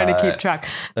 I was trying to keep track.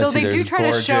 Though they do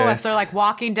try to show us. They're like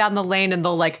walking down the lane and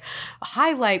they'll like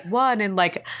highlight one and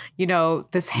like, you know,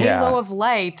 this halo of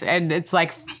light. And it's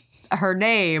like her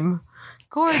name,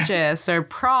 Gorgeous or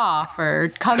Prof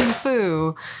or Kung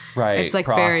Fu. Right. It's like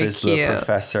Prof very is cute. The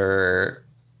professor,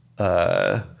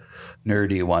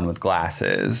 nerdy one with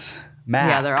glasses. Mac.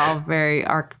 Yeah, they're all very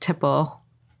archetypal.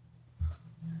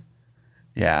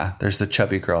 Yeah, there's the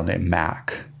chubby girl named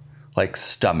Mac, like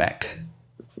stomach.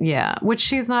 Yeah, which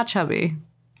she's not chubby.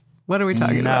 What are we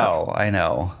talking about? No, I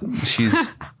know. She's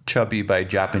chubby by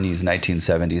Japanese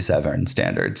 1977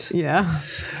 standards. Yeah.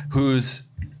 Whose,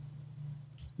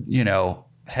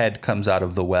 head comes out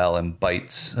of the well and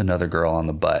bites another girl on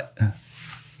the butt.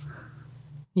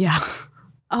 Yeah.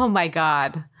 Oh my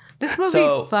God. This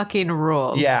movie fucking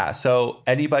rules. Yeah. So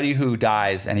anybody who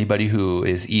dies, anybody who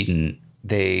is eaten,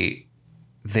 they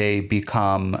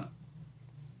become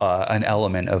an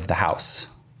element of the house.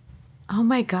 Oh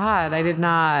my God. I did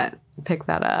not pick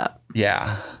that up.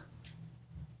 Yeah.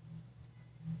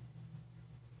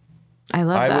 I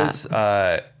love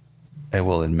that. I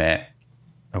will admit,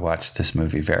 I watched this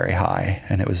movie very high,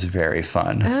 and it was very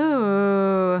fun.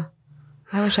 Oh,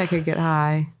 I wish I could get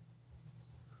high.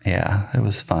 Yeah, it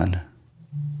was fun.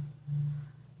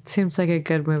 Seems like a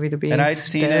good movie to be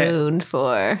stoned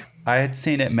for. I had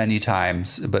seen it many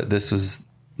times, but this was...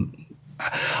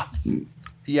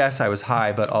 Yes, I was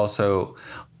high, but also,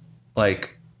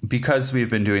 like, because we've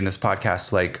been doing this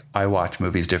podcast, like, I watch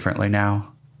movies differently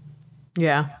now.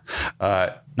 Yeah.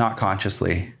 Not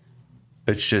consciously.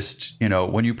 It's just,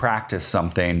 when you practice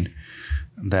something,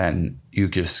 then you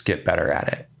just get better at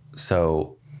it.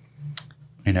 So,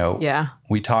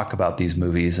 we talk about these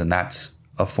movies, and that's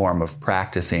a form of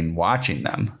practicing watching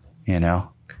them,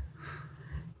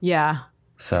 Yeah.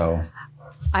 So.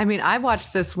 I mean, I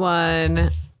watched this one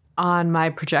on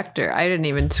my projector. I didn't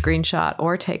even screenshot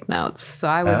or take notes. So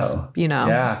I was,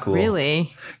 yeah, cool.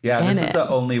 Really. Yeah, this is the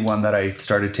only one that I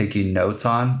started taking notes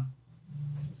on.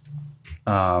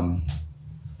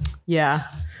 Yeah.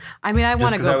 I mean, I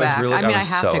want to go back. I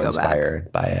have to go back.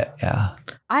 Inspired by it. Yeah.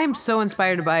 I am so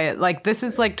inspired by it. Like, this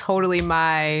is like totally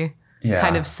my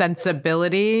kind of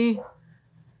sensibility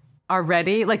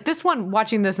already. Like this one,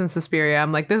 watching this in Suspiria,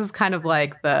 I'm like, this is kind of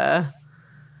like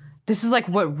this is like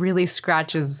what really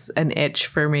scratches an itch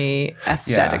for me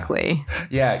aesthetically.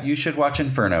 Yeah, you should watch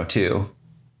Inferno too.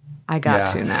 I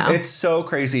got to now. It's so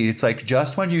crazy. It's like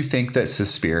just when you think that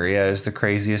Suspiria is the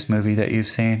craziest movie that you've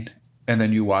seen, and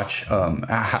then you watch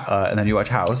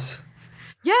House.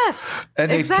 Yes, and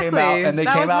they came out, and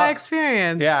that was my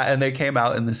experience. Yeah, and they came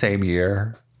out in the same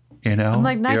year. I'm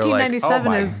like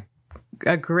 1997 is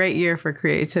a great year for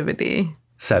creativity.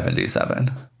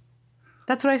 77.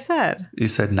 That's what I said. You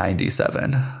said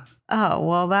 97. Oh,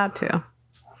 well, that too.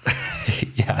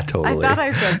 Yeah, totally. I thought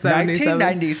I said 77.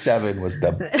 1997 was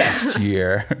the best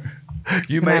year.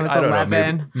 You may, I don't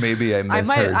 11. Know, maybe I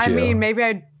misheard you. I mean, maybe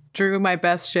I drew my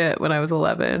best shit when I was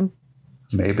 11.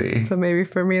 Maybe. So maybe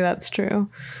for me that's true.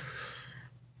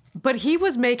 But he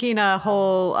was making a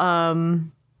whole,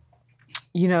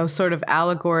 sort of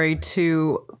allegory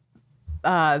to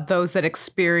those that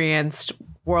experienced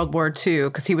World War II,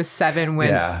 because he was 7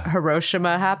 when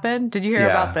Hiroshima happened. Did you hear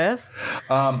about this?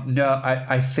 No,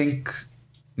 I think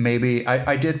maybe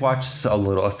I did watch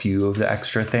a few of the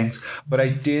extra things, but I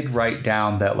did write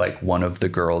down that like one of the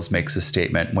girls makes a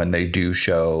statement when they do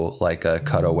show like a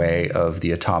cutaway of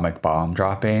the atomic bomb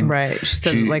dropping. Right. She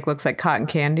says it like looks like cotton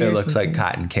candy. It looks like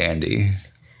cotton candy.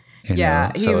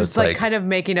 Yeah, he was like kind of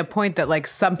making a point that like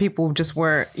some people just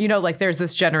weren't, like there's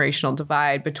this generational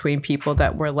divide between people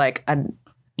that were like,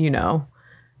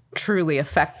 truly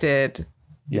affected.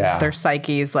 Yeah. Their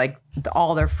psyches, like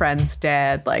all their friends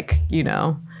dead, like,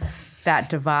 that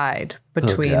divide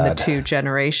between the two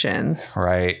generations.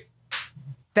 Right.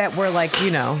 That were like,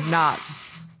 not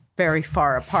very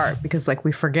far apart because like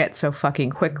we forget so fucking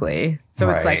quickly. So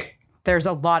it's like there's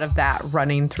a lot of that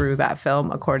running through that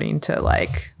film according to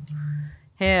like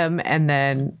him, and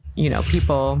then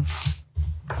people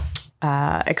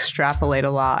extrapolate a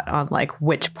lot on like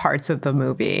which parts of the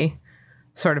movie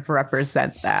sort of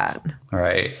represent that.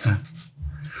 Right.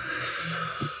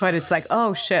 But it's like,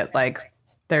 oh shit, like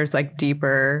there's like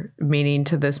deeper meaning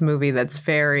to this movie that's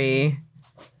very,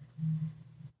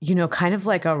 kind of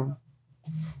like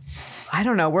I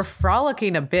don't know, we're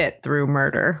frolicking a bit through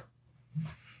murder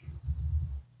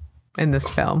in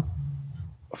this film.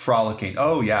 Frolicking.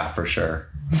 Oh yeah, for sure.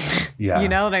 Yeah. You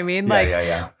know what I mean?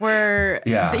 Yeah,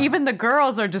 like even the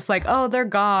girls are just like, oh, they're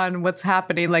gone. What's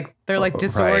happening? Like they're like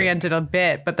disoriented a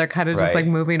bit, but they're kind of just like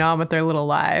moving on with their little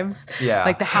lives. Yeah.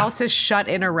 Like the house is shut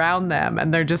in around them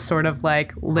and they're just sort of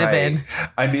like living. Right.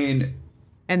 I mean,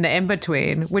 in the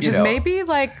in-between, which is maybe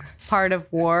like part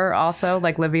of war also,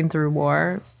 like living through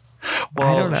war.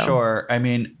 Well, I don't know. Sure. I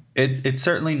mean, it's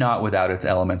certainly not without its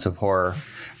elements of horror,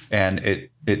 and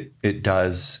it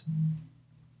does,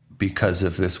 because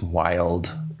of this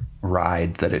wild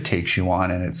ride that it takes you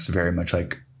on, and it's very much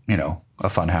like, a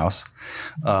fun house.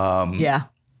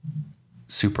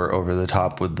 Super over the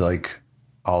top with like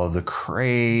all of the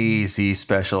crazy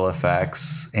special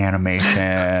effects, animation,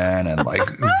 and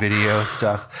like video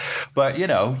stuff. But, you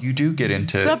know, you do get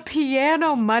into the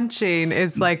piano munching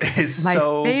is like my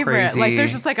so favorite. crazy. Like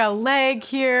there's just like a leg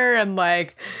here and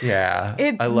like, yeah,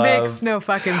 it makes no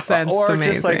fucking sense. Or it's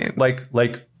just amazing. like,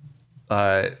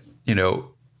 you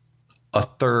know, a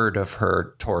third of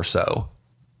her torso.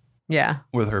 Yeah.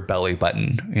 With her belly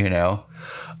button, you know.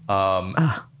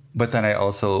 But then I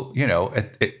also, you know,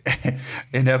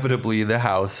 inevitably the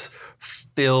house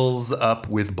fills up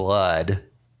with blood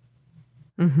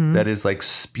that is like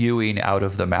spewing out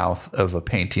of the mouth of a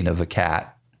painting of a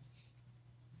cat.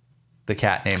 The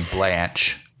cat named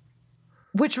Blanche.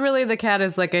 Which really the cat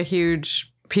is like a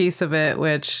huge piece of it,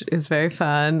 which is very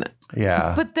fun.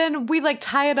 Yeah. But then we like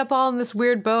tie it up all in this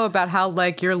weird bow about how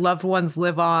like your loved ones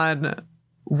live on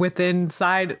within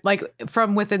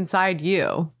inside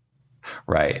you.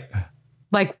 Right.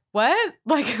 Like, what?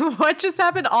 Like, what just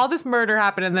happened? All this murder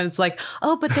happened, and then it's like,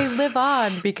 oh, but they live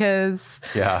on because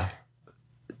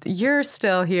you're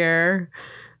still here.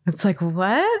 It's like,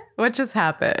 what? What just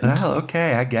happened? Oh,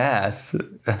 okay, I guess.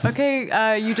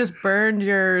 Okay, you just burned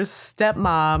your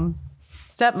stepmom.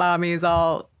 Stepmommy's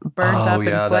all burnt up in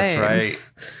flames. That's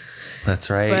right. That's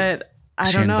right. But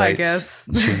I don't know, I guess.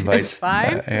 She invites. It's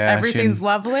fine. Everything's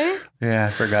lovely. Yeah, I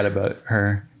forgot about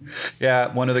her.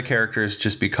 Yeah, one of the characters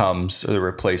just becomes the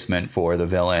replacement for the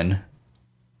villain.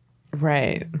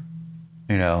 Right.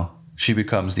 You know, she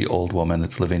becomes the old woman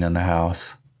that's living in the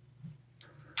house.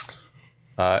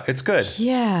 It's good.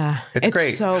 Yeah. It's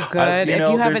great. So good. You if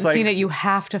know, you haven't seen it, you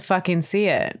have to fucking see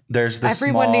it.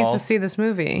 Everyone needs to see this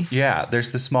movie. Yeah, there's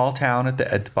the small town at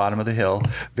the bottom of the hill,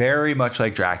 very much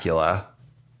like Dracula.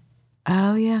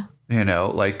 Oh, yeah. You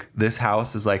know, like this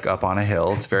house is like up on a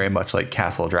hill. It's very much like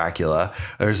Castle Dracula.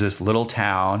 There's this little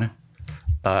town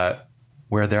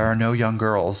where there are no young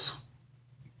girls.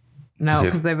 No,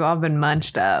 because they've all been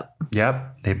munched up.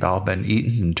 Yep. They've all been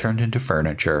eaten and turned into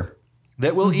furniture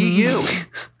that will eat you.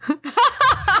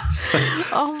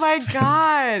 Oh, my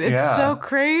God. It's so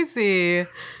crazy.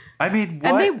 I mean,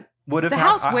 what would have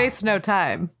happened? The house wastes no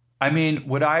time. I mean,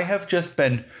 would I have just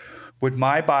been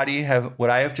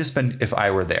if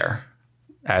I were there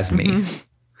as me?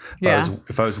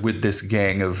 If I was with this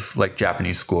gang of like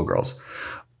Japanese schoolgirls,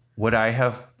 would I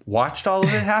have watched all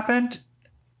of it happen?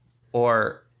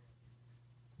 Or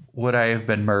would I have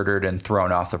been murdered and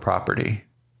thrown off the property?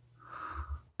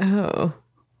 Oh.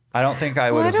 I don't think I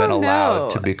would have been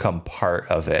allowed to become part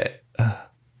of it.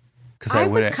 Because I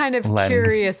was kind of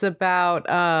curious about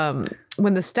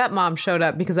when the stepmom showed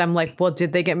up, because I'm like, well,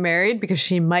 did they get married? Because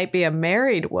she might be a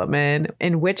married woman,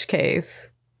 in which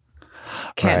case,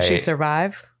 can't she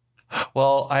survive?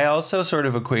 Well, I also sort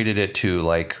of equated it to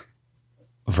like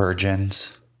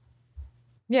virgins.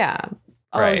 Yeah.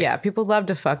 Oh, yeah. People love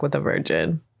to fuck with a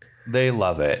virgin. They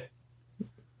love it.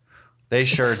 They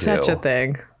sure do. Such a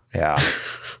thing. Yeah.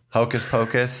 Hocus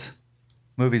Pocus.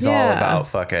 Movie's all about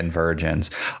fucking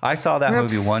virgins. I saw that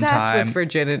movie one time. With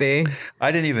virginity.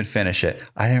 I didn't even finish it.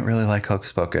 I didn't really like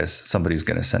Hocus Pocus. Somebody's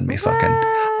going to send me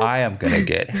I am going to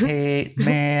get hate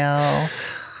mail.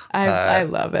 I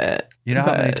love it. You know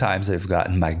how many times I've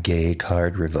gotten my gay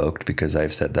card revoked because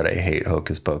I've said that I hate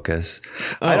Hocus Pocus?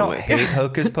 I don't hate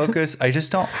Hocus Pocus. I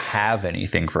just don't have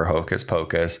anything for Hocus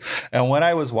Pocus. And when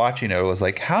I was watching it, I was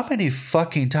like, how many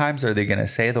fucking times are they going to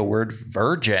say the word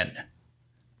virgin?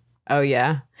 Oh,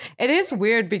 yeah. It is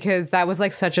weird because that was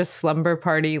like such a slumber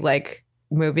party like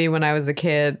movie when I was a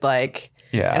kid. Like,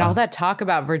 and all that talk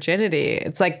about virginity.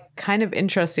 It's like kind of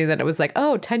interesting that it was like,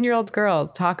 oh, 10-year-old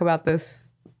girls talk about this,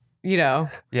 you know.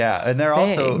 Yeah. And they're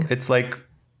also, it's like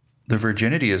the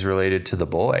virginity is related to the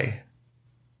boy.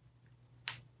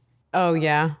 Oh,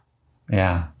 yeah.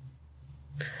 Yeah.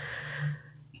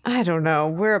 I don't know.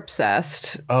 We're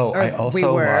obsessed. Oh, I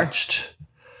also watched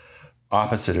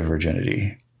opposite of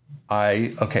virginity.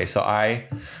 So I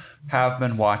have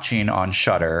been watching on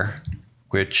Shudder,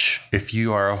 which if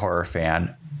you are a horror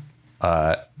fan,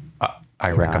 I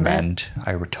recommend.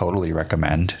 I would totally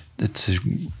recommend. It's a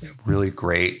really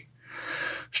great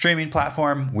streaming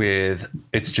platform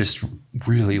it's just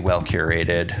really well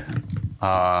curated.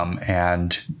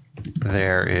 And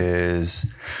there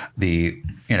is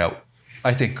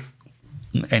I think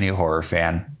any horror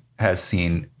fan has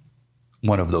seen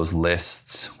one of those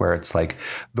lists where it's like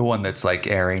the one that's like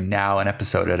airing now an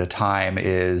episode at a time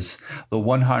is the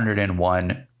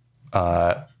 101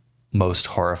 most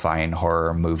horrifying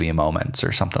horror movie moments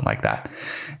or something like that.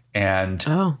 And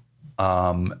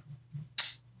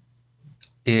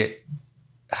it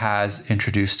has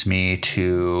introduced me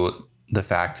to the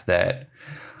fact that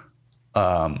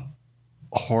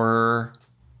horror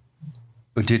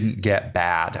didn't get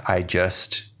bad. I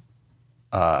just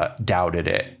doubted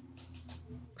it.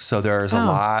 So there's a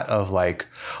lot of like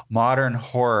modern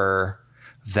horror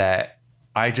that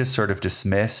I just sort of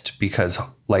dismissed because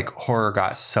like horror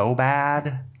got so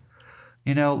bad,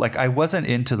 you know, like I wasn't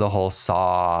into the whole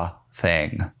Saw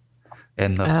thing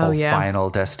and the whole Final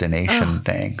Destination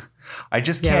thing. I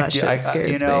just can't do,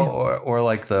 you know, or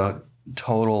like the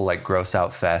total like gross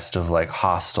out fest of like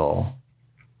Hostel.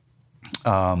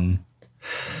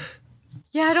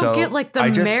 Yeah, I don't get like the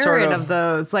merit of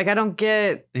those. Like I don't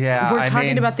get. Yeah, we're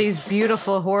talking about these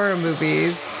beautiful horror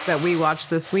movies that we watched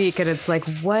this week, and it's like,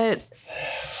 what?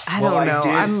 I don't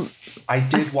know. I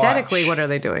did aesthetically, what are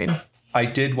they doing? I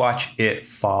did watch It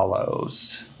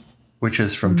Follows, which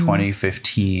is from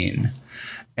 2015,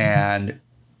 and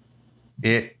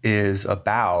it is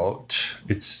about.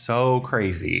 It's so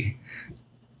crazy,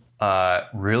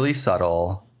 really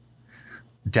subtle.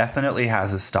 Definitely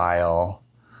has a style.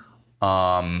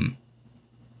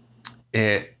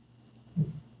 It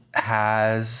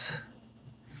has,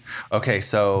 okay,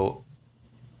 so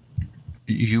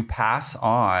you pass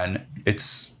on,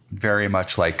 it's very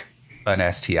much like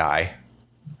an STI.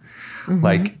 Mm-hmm.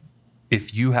 Like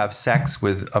if you have sex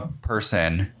with a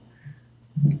person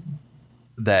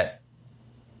that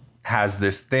has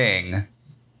this thing,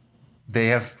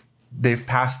 they've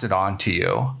passed it on to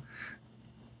you.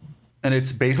 And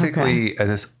it's basically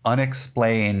this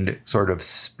unexplained sort of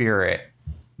spirit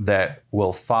that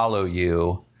will follow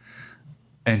you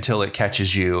until it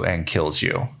catches you and kills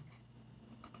you.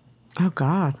 Oh,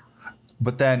 God.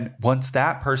 But then once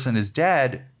that person is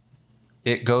dead,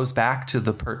 it goes back to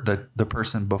the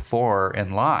person before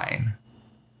in line.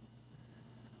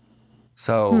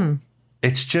 So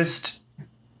it's just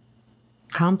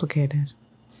complicated.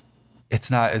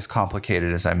 It's not as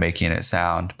complicated as I'm making it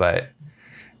sound, but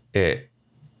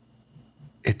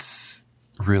it's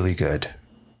really good.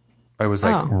 I was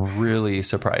like really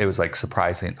surprised. It was like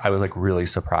surprising. I was like really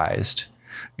surprised,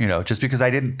 you know, just because I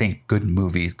didn't think good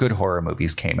horror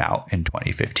movies came out in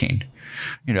 2015,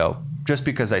 you know, just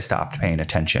because I stopped paying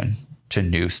attention to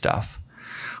new stuff.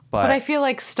 But I feel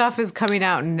like stuff is coming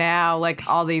out now. Like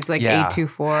all these like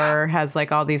A24 has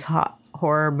like all these hot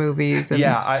horror movies. And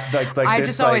I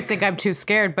just always think I'm too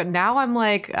scared, but now I'm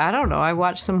like, I don't know. I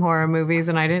watched some horror movies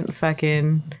and I didn't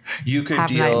fucking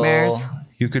have nightmares.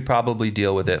 You could probably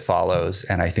deal with It Follows,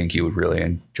 and I think you would really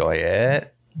enjoy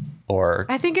it. Or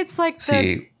I think it's like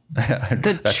the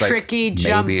tricky like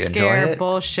jump scare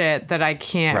bullshit that I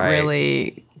can't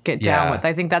really get down with.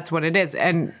 I think that's what it is,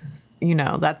 and you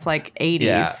know that's like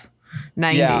 80s,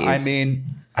 90s. Yeah, I mean,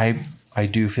 I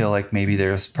do feel like maybe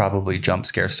there's probably jump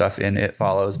scare stuff in It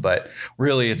Follows, but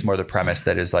really it's more the premise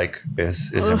that is like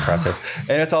is impressive.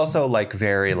 And it's also like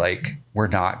very like, we're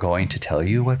not going to tell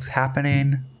you what's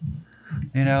happening.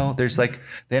 You know, there's like,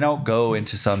 they don't go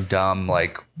into some dumb,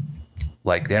 like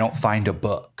they don't find a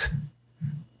book,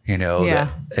 you know,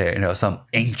 that, you know, some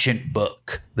ancient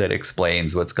book that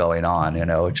explains what's going on. You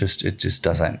know, it just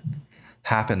doesn't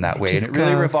happen that way. And it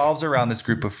really revolves around this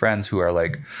group of friends who are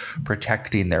like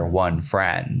protecting their one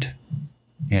friend,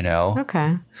 you know?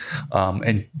 Okay.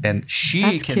 And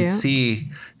she can see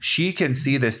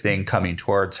this thing coming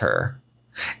towards her.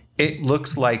 It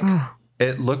looks like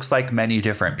many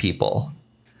different people.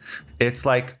 It's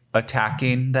like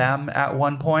attacking them at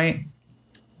one point,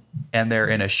 and they're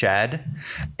in a shed,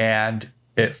 and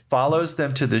it follows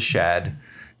them to the shed.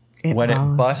 It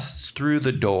busts through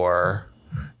the door,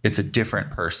 it's a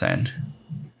different person.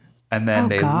 And then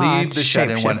leave the shed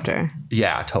and went.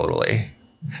 Yeah, totally.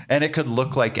 And it could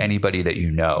look like anybody that you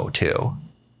know too.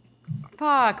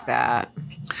 Fuck that.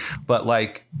 But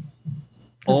like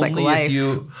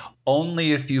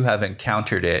only if you have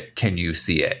encountered it can you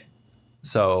see it.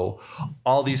 So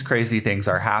all these crazy things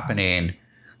are happening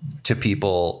to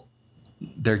people.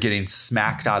 They're getting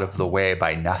smacked out of the way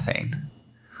by nothing.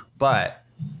 But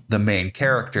the main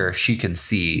character, she can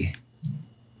see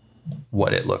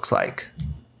what it looks like.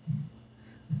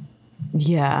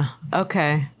 Yeah.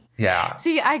 Okay. Yeah.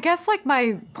 See, I guess like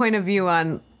my point of view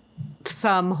on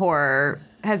some horror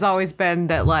has always been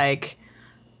that like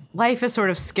life is sort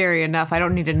of scary enough. I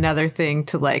don't need another thing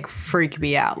to like freak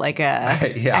me out, like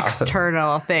a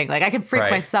external thing. Like I can freak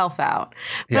myself out.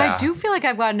 But I do feel like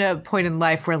I've gotten to a point in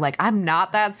life where like I'm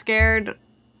not that scared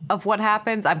of what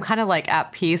happens. I'm kind of like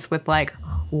at peace with like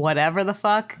whatever the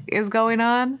fuck is going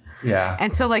on. Yeah.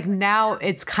 And so like now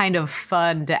it's kind of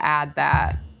fun to add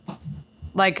that.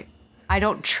 Like I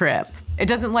don't trip. It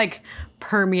doesn't like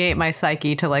permeate my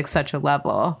psyche to like such a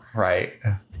level. Right.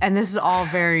 And this is all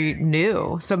very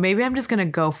new. So maybe I'm just going to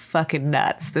go fucking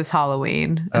nuts this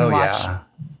Halloween and watch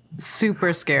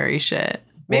super scary shit.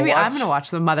 Maybe I'm going to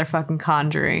watch the motherfucking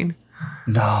Conjuring.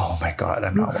 No, oh my God,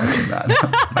 I'm not watching that.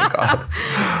 Oh my God.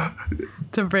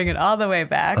 To bring it all the way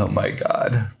back. Oh my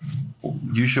God.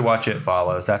 You should watch It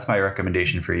Follows. That's my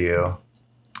recommendation for you.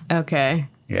 Okay.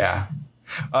 Yeah.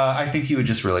 I think you would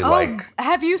just really like.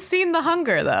 Have you seen The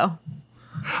Hunger, though?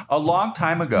 A long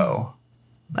time ago.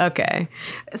 Okay.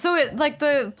 So it like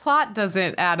the plot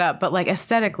doesn't add up, but like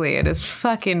aesthetically it is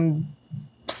fucking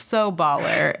so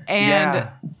baller. And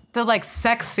the like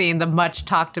sex scene, the much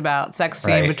talked about sex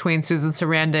scene between Susan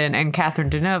Sarandon and Catherine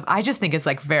Deneuve, I just think it's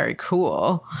like very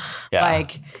cool. Yeah.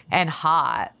 Like, and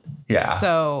hot. Yeah.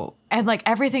 So, and like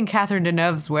everything Catherine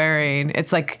Deneuve's wearing,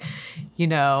 it's like, you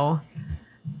know,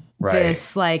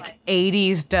 this like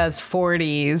 80s does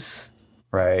 40s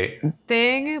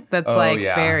thing that's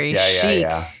very chic.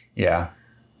 Yeah.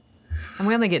 And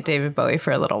we only get David Bowie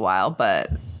for a little while,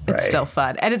 but it's still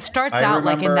fun. And it starts out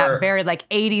like in that very like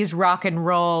 80s rock and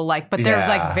roll, like, but they're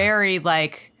like very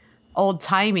like old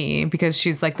timey because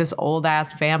she's like this old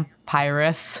ass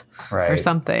vampiress or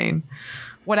something.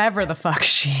 Whatever the fuck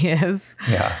she is.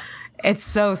 Yeah. It's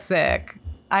so sick.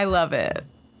 I love it.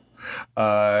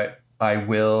 I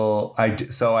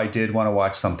did want to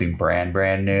watch something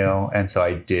brand new. And so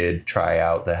I did try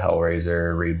out the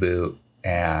Hellraiser reboot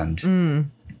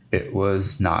and it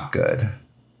was not good.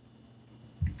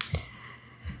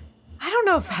 I don't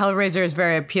know if Hellraiser is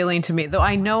very appealing to me, though.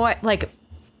 I know I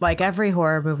like every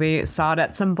horror movie, saw it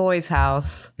at some boy's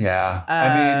house. Yeah.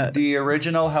 I mean, the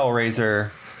original Hellraiser,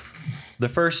 the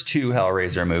first two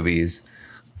Hellraiser movies,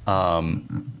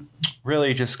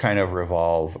 really just kind of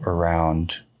revolve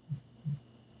around,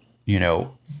 you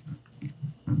know,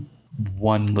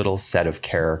 one little set of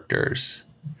characters.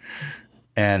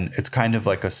 And it's kind of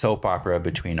like a soap opera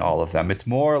between all of them. It's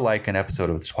more like an episode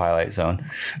of The Twilight Zone.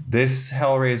 This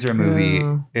Hellraiser movie,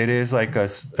 it is like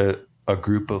a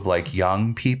group of like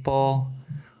young people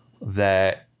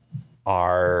that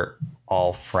are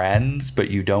all friends, but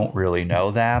you don't really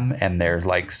know them. And they're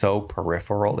like so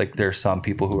peripheral. Like there's some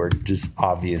people who are just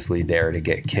obviously there to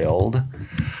get killed.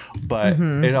 But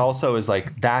it also is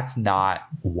like, that's not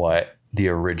what the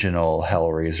original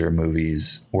Hellraiser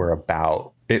movies were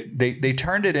about. They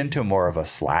turned it into more of a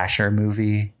slasher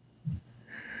movie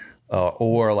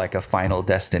or like a Final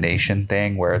Destination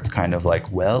thing where it's kind of like,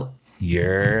 well,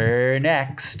 you're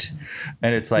next.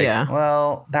 And it's like,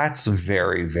 well, that's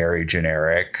very, very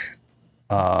generic.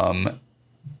 And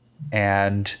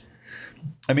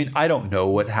I mean, I don't know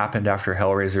what happened after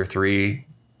Hellraiser 3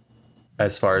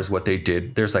 as far as what they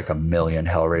did. There's like a million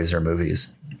Hellraiser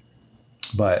movies.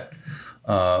 But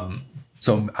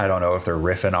so I don't know if they're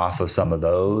riffing off of some of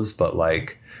those, but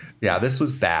like, yeah, this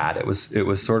was bad. It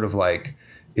was sort of like,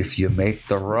 if you make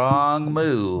the wrong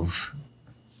move,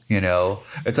 you know,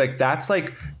 it's like,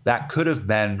 that could have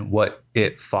been what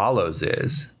It Follows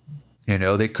is, you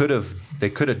know, they could have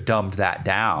dumbed that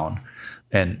down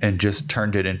and just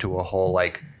turned it into a whole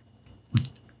like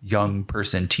young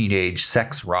person teenage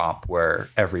sex romp where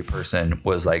every person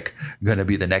was like going to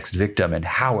be the next victim and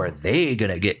how are they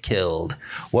going to get killed?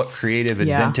 What creative,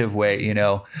 inventive way, you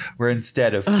know, where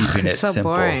instead of keeping it so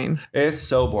simple, boring. It's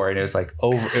so boring. It's like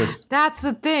that's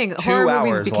the thing. Horror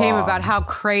movies became about how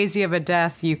crazy of a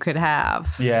death you could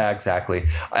have. Yeah, exactly.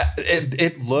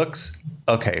 It looks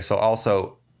okay. So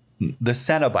also the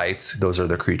Cenobites, those are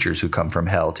the creatures who come from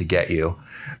hell to get you.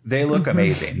 They look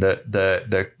amazing.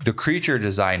 The creature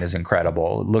design is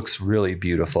incredible. It looks really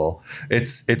beautiful.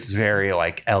 It's very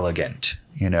like elegant,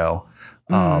 you know.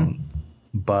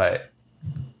 But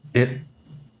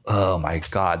oh my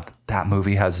God, that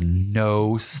movie has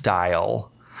no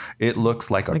style. It looks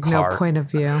like a car. No point of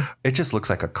view. It just looks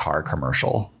like a car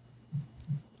commercial.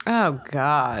 Oh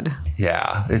God.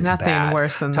 Yeah, it's nothing bad.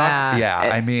 Worse than that. Yeah,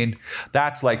 I mean,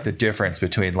 that's like the difference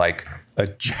between like a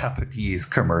Japanese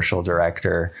commercial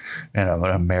director and an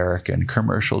American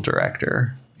commercial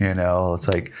director. You know, it's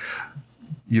like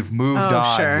you've moved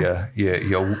on. Sure.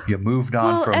 You moved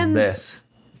on from this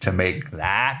to make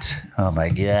that. Oh my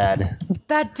God.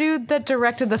 That dude that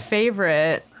directed The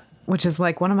Favorite, which is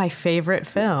like one of my favorite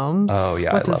films. Oh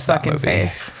yeah, what's I love his fucking that movie.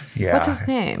 face? Yeah. What's his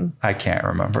name? I can't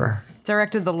remember.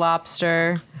 Directed The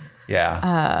Lobster.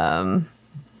 Yeah.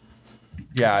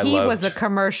 He was a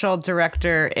commercial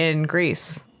director in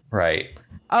Greece. Right.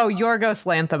 Oh, Yorgos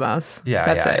Lanthimos. Yeah,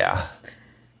 That's it. Yeah.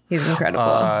 He's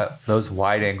incredible. Those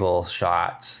wide angle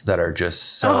shots that are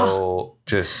just so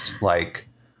just like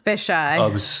fisheye,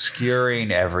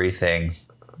 obscuring everything.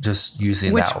 Just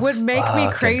using which that would make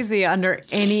me crazy under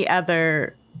any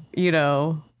other, you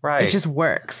know. Right. It just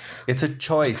works. It's a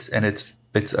choice, and it's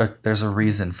there's a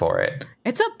reason for it.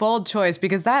 It's a bold choice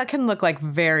because that can look like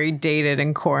very dated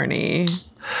and corny.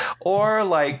 Or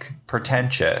like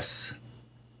pretentious.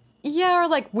 Yeah, or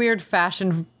like weird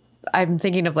fashion. I'm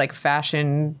thinking of like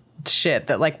fashion shit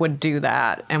that like would do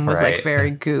that and was like very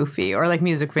goofy, or like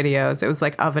music videos. It was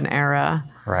like of an era.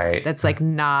 Right. That's like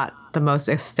not the most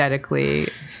aesthetically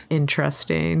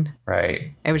interesting.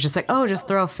 Right. It was just like, oh, just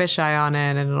throw a fisheye on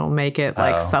it and it'll make it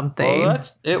like something. Well,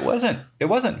 it wasn't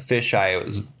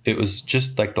fisheye. It was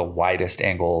just like the widest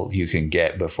angle you can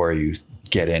get before you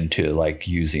get into like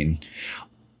using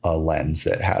a lens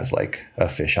that has like a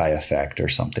fisheye effect or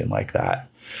something like that.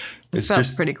 It's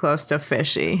just pretty close to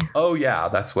fishy. Oh yeah,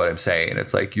 that's what I'm saying.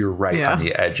 It's like you're right on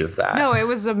the edge of that. No, it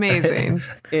was amazing.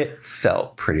 It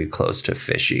felt pretty close to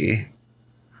fishy.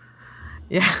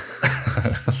 Yeah.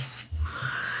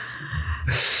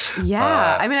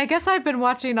 Yeah. I mean, I guess I've been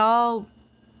watching all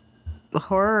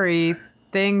horror-y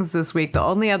things this week. The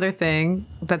only other thing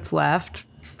that's left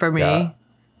for me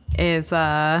is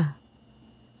fucking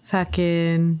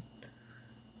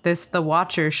The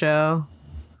Watcher show.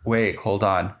 Wait, hold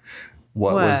on.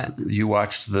 What was you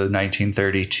watched the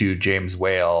 1932 James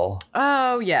Whale?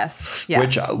 Oh, yes. Yeah.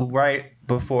 Which right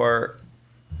before,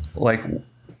 like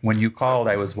when you called,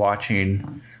 I was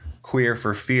watching Queer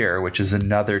for Fear, which is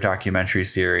another documentary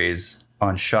series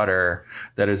on Shudder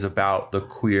that is about the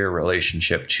queer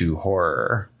relationship to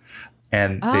horror.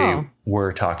 And they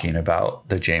were talking about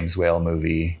the James Whale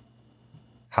movie,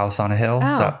 House on a Hill.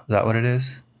 Is that what it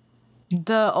is?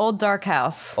 The Old Dark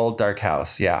House. Old Dark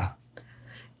House, yeah.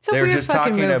 They were just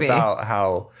talking movie. About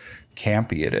how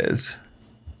campy it is.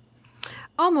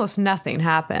 Almost nothing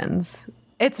happens.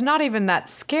 It's not even that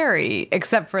scary,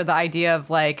 except for the idea of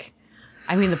like,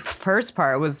 I mean, the first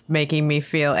part was making me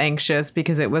feel anxious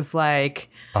because it was like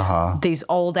these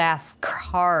old ass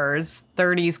cars,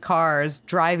 30s cars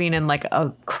driving in like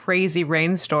a crazy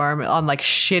rainstorm on like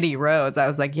shitty roads. I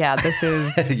was like, yeah, this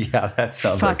is that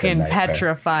sounds fucking like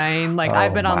petrifying. Like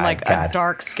I've been on like a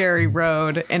dark, scary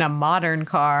road in a modern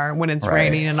car when it's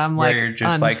raining and I'm like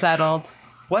unsettled. Like,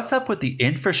 what's up with the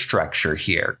infrastructure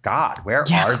here? God, where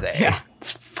are they? Yeah,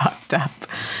 it's fucked up.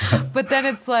 But then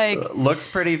it's like looks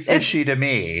pretty fishy to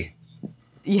me.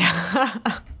 Yeah.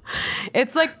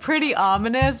 It's like pretty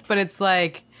ominous, but it's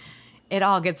like it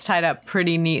all gets tied up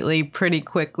pretty neatly, pretty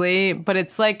quickly. But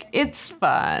it's like, it's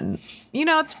fun. You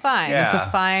know, it's fine.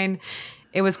 Yeah.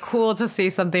 It was cool to see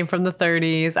something from the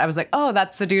 30s. I was like, oh,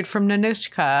 that's the dude from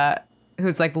Nanushka,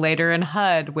 who's like later in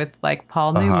HUD with like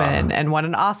Paul Newman and won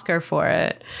an Oscar for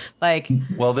it. Like,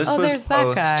 well, this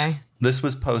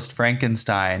was post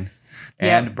Frankenstein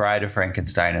and Bride of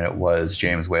Frankenstein, and it was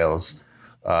James Whale's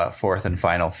fourth and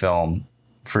final film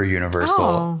for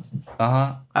Universal.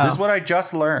 This is what I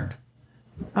just learned.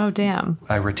 Oh, damn.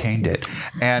 I retained it.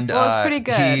 And well, it was pretty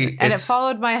good. And it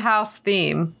followed my house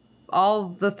theme. All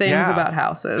the things about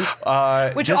houses.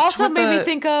 Which also made me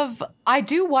think of, I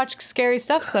do watch scary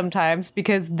stuff sometimes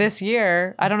because this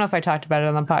year, I don't know if I talked about it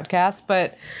on the podcast,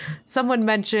 but someone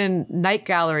mentioned Night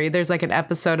Gallery. There's like an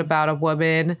episode about a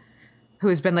woman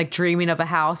who's been like dreaming of a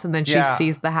house and then she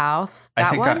sees the house.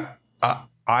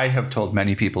 I have told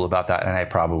many people about that, and I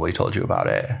probably told you about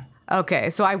it.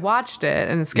 Okay, so I watched it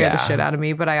and it scared the shit out of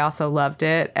me, but I also loved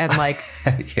it and like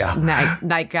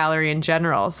Night Gallery in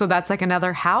general. So that's like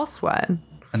another house one.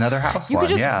 Another house one, You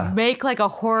could just make like a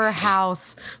horror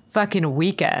house fucking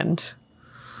weekend.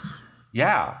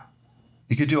 Yeah.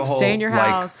 You could do a whole stay in your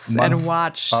house and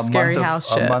watch scary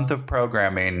house shit. A month of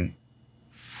programming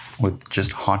with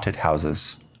just haunted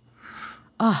houses.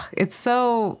 Oh, it's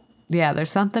so... Yeah,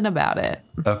 there's something about it.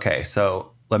 Okay,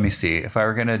 so let me see. If I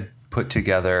were going to put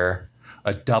together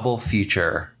a double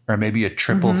feature or maybe a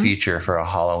triple feature for a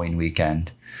Halloween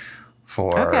weekend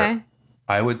I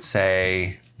would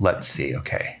say, let's see.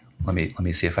 Okay, let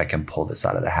me see if I can pull this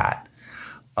out of the hat.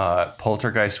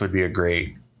 Poltergeist would be a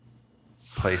great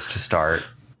place to start.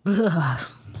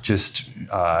 Just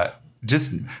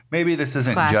maybe this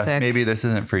isn't maybe this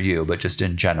isn't for you, but just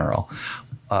in general.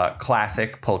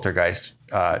 Classic Poltergeist.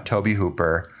 Toby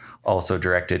Hooper also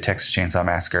directed Texas Chainsaw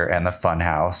Massacre and The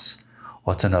Funhouse.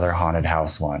 What's another haunted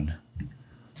house one?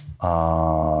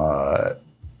 Throw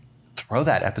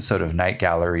that episode of Night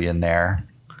Gallery in there.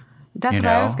 That's what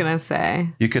I was going to say.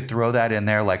 You could throw that in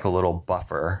there like a little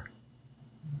buffer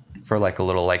for like a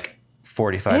little like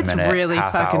 45 minute, it's really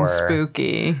half fucking hour.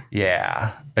 Spooky.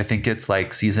 Yeah. I think it's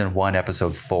like season 1,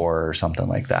 episode 4 or something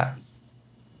like that.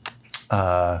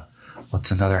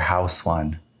 What's another house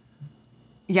one?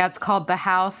 Yeah, it's called The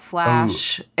House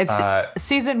 / it's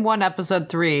season 1, episode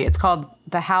 3. It's called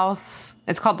The House.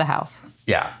 It's called The House.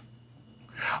 Yeah.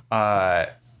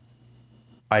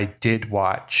 I did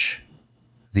watch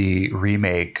the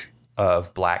remake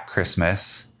of Black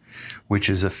Christmas, which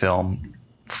is a film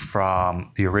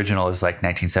from the original is like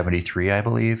 1973, I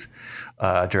believe,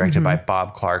 directed by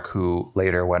Bob Clark, who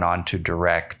later went on to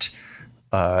direct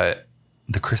the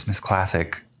Christmas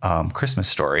classic Christmas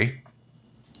Story.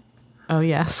 Oh,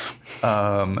 yes.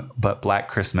 But Black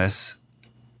Christmas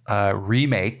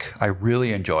remake, I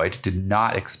really enjoyed. Did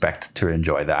not expect to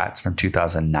enjoy that. It's from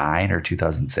 2009 or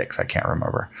 2006. I can't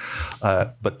remember.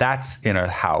 But that's in a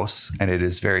house, and it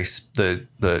is very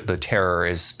the terror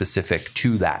is specific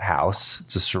to that house.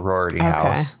 It's a sorority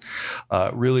house.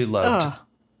 Really loved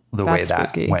the way that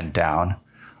spooky. Went down.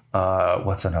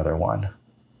 What's another one?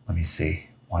 Let me see.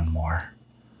 One more.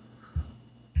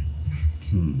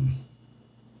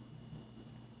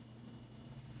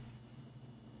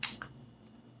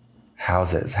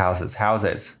 Houses.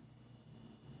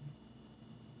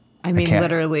 I mean,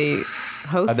 literally,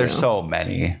 Hosu. There's so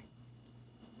many.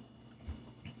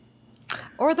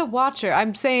 Or The Watcher.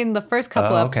 I'm saying the first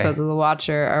couple episodes of The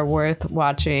Watcher are worth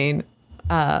watching.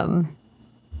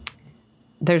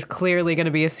 There's clearly going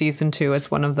to be a season 2.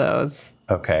 It's one of those.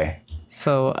 Okay.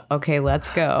 So, okay,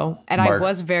 let's go. And I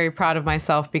was very proud of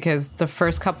myself because the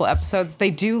first couple episodes,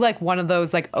 they do like one of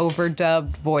those like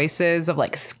overdubbed voices of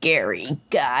like scary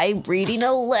guy reading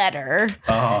a letter.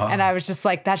 And I was just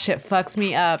like, that shit fucks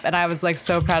me up. And I was like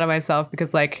so proud of myself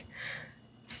because like,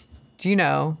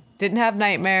 didn't have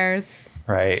nightmares.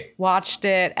 Right. Watched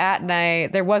it at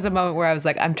night. There was a moment where I was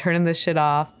like, I'm turning this shit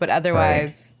off. But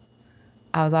otherwise,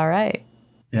 I was all right.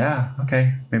 Yeah.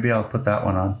 Okay. Maybe I'll put that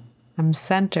one on. I'm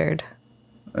centered.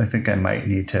 I think I might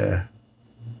need to,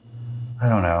 I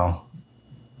don't know,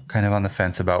 kind of on the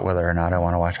fence about whether or not I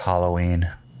want to watch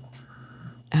Halloween.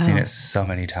 I've seen it so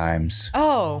many times.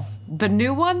 Oh, the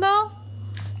new one though?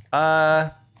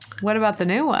 What about the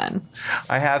new one?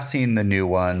 I have seen the new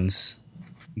ones,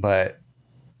 but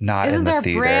not in the theater.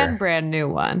 Isn't there a brand new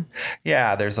one?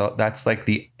 Yeah, that's like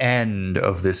the end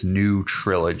of this new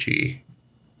trilogy.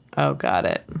 Oh, got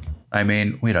it. I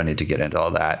mean, we don't need to get into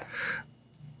all that.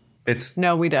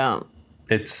 No, we don't.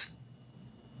 It's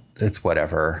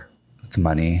whatever. It's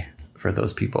money for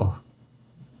those people.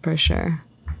 For sure.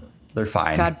 They're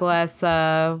fine. God bless,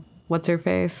 what's her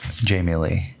face? Jamie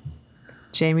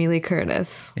Lee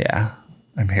Curtis. Yeah.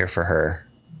 I'm here for her.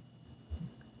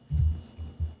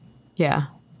 Yeah.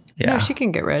 No, she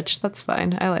can get rich. That's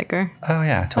fine. I like her. Oh,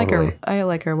 yeah, totally. I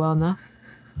like her well enough.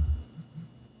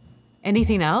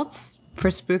 Anything else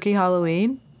for Spooky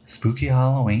Halloween? Spooky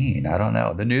Halloween. I don't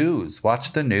know. The news.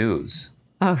 Watch the news.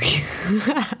 Oh,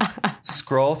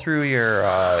 Scroll through your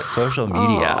social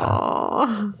media.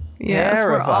 Oh, yes,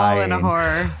 terrifying. We're all in a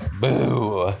horror.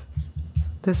 Boo.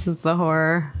 This is the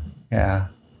horror. Yeah.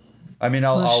 I mean,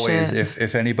 I'll always,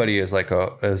 if anybody is like a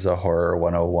horror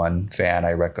 101 fan,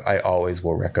 I always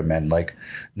will recommend like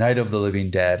Night of the Living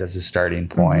Dead as a starting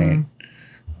point.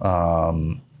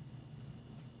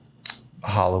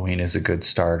 Halloween is a good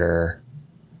starter.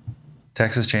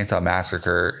 Texas Chainsaw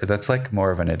Massacre, that's like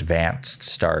more of an advanced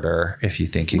starter if you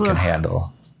think you can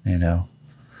handle,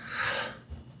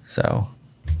 So,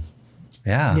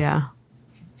 yeah. Yeah.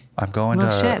 I'm going to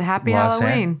Happy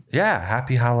Halloween.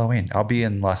 Happy Halloween. I'll be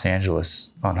in Los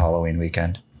Angeles on Halloween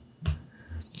weekend.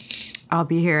 I'll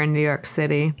be here in New York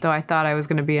City, though I thought I was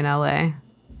going to be in LA.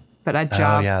 But a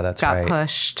job got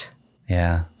pushed.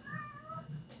 Yeah.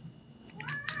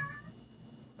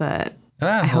 But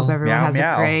I hope everyone has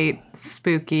a great,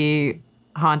 spooky,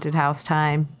 haunted house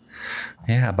time.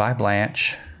 Yeah, bye,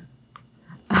 Blanche.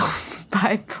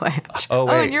 Bye, Blanche. Oh,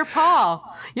 wait. Oh, and you're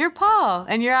Paul. You're Paul.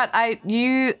 And you're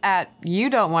you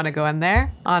don't want to go in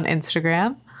there on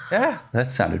Instagram. Yeah, that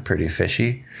sounded pretty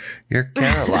fishy. You're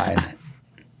Caroline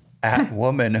at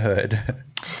Womanhood.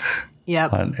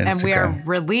 Yep. And we are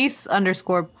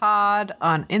release_pod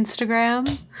on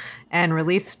Instagram and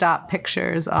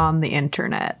release.pictures on the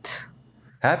internet.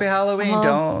 Happy Halloween.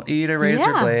 Don't eat a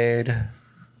razor blade.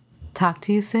 Talk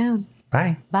to you soon.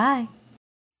 Bye. Bye.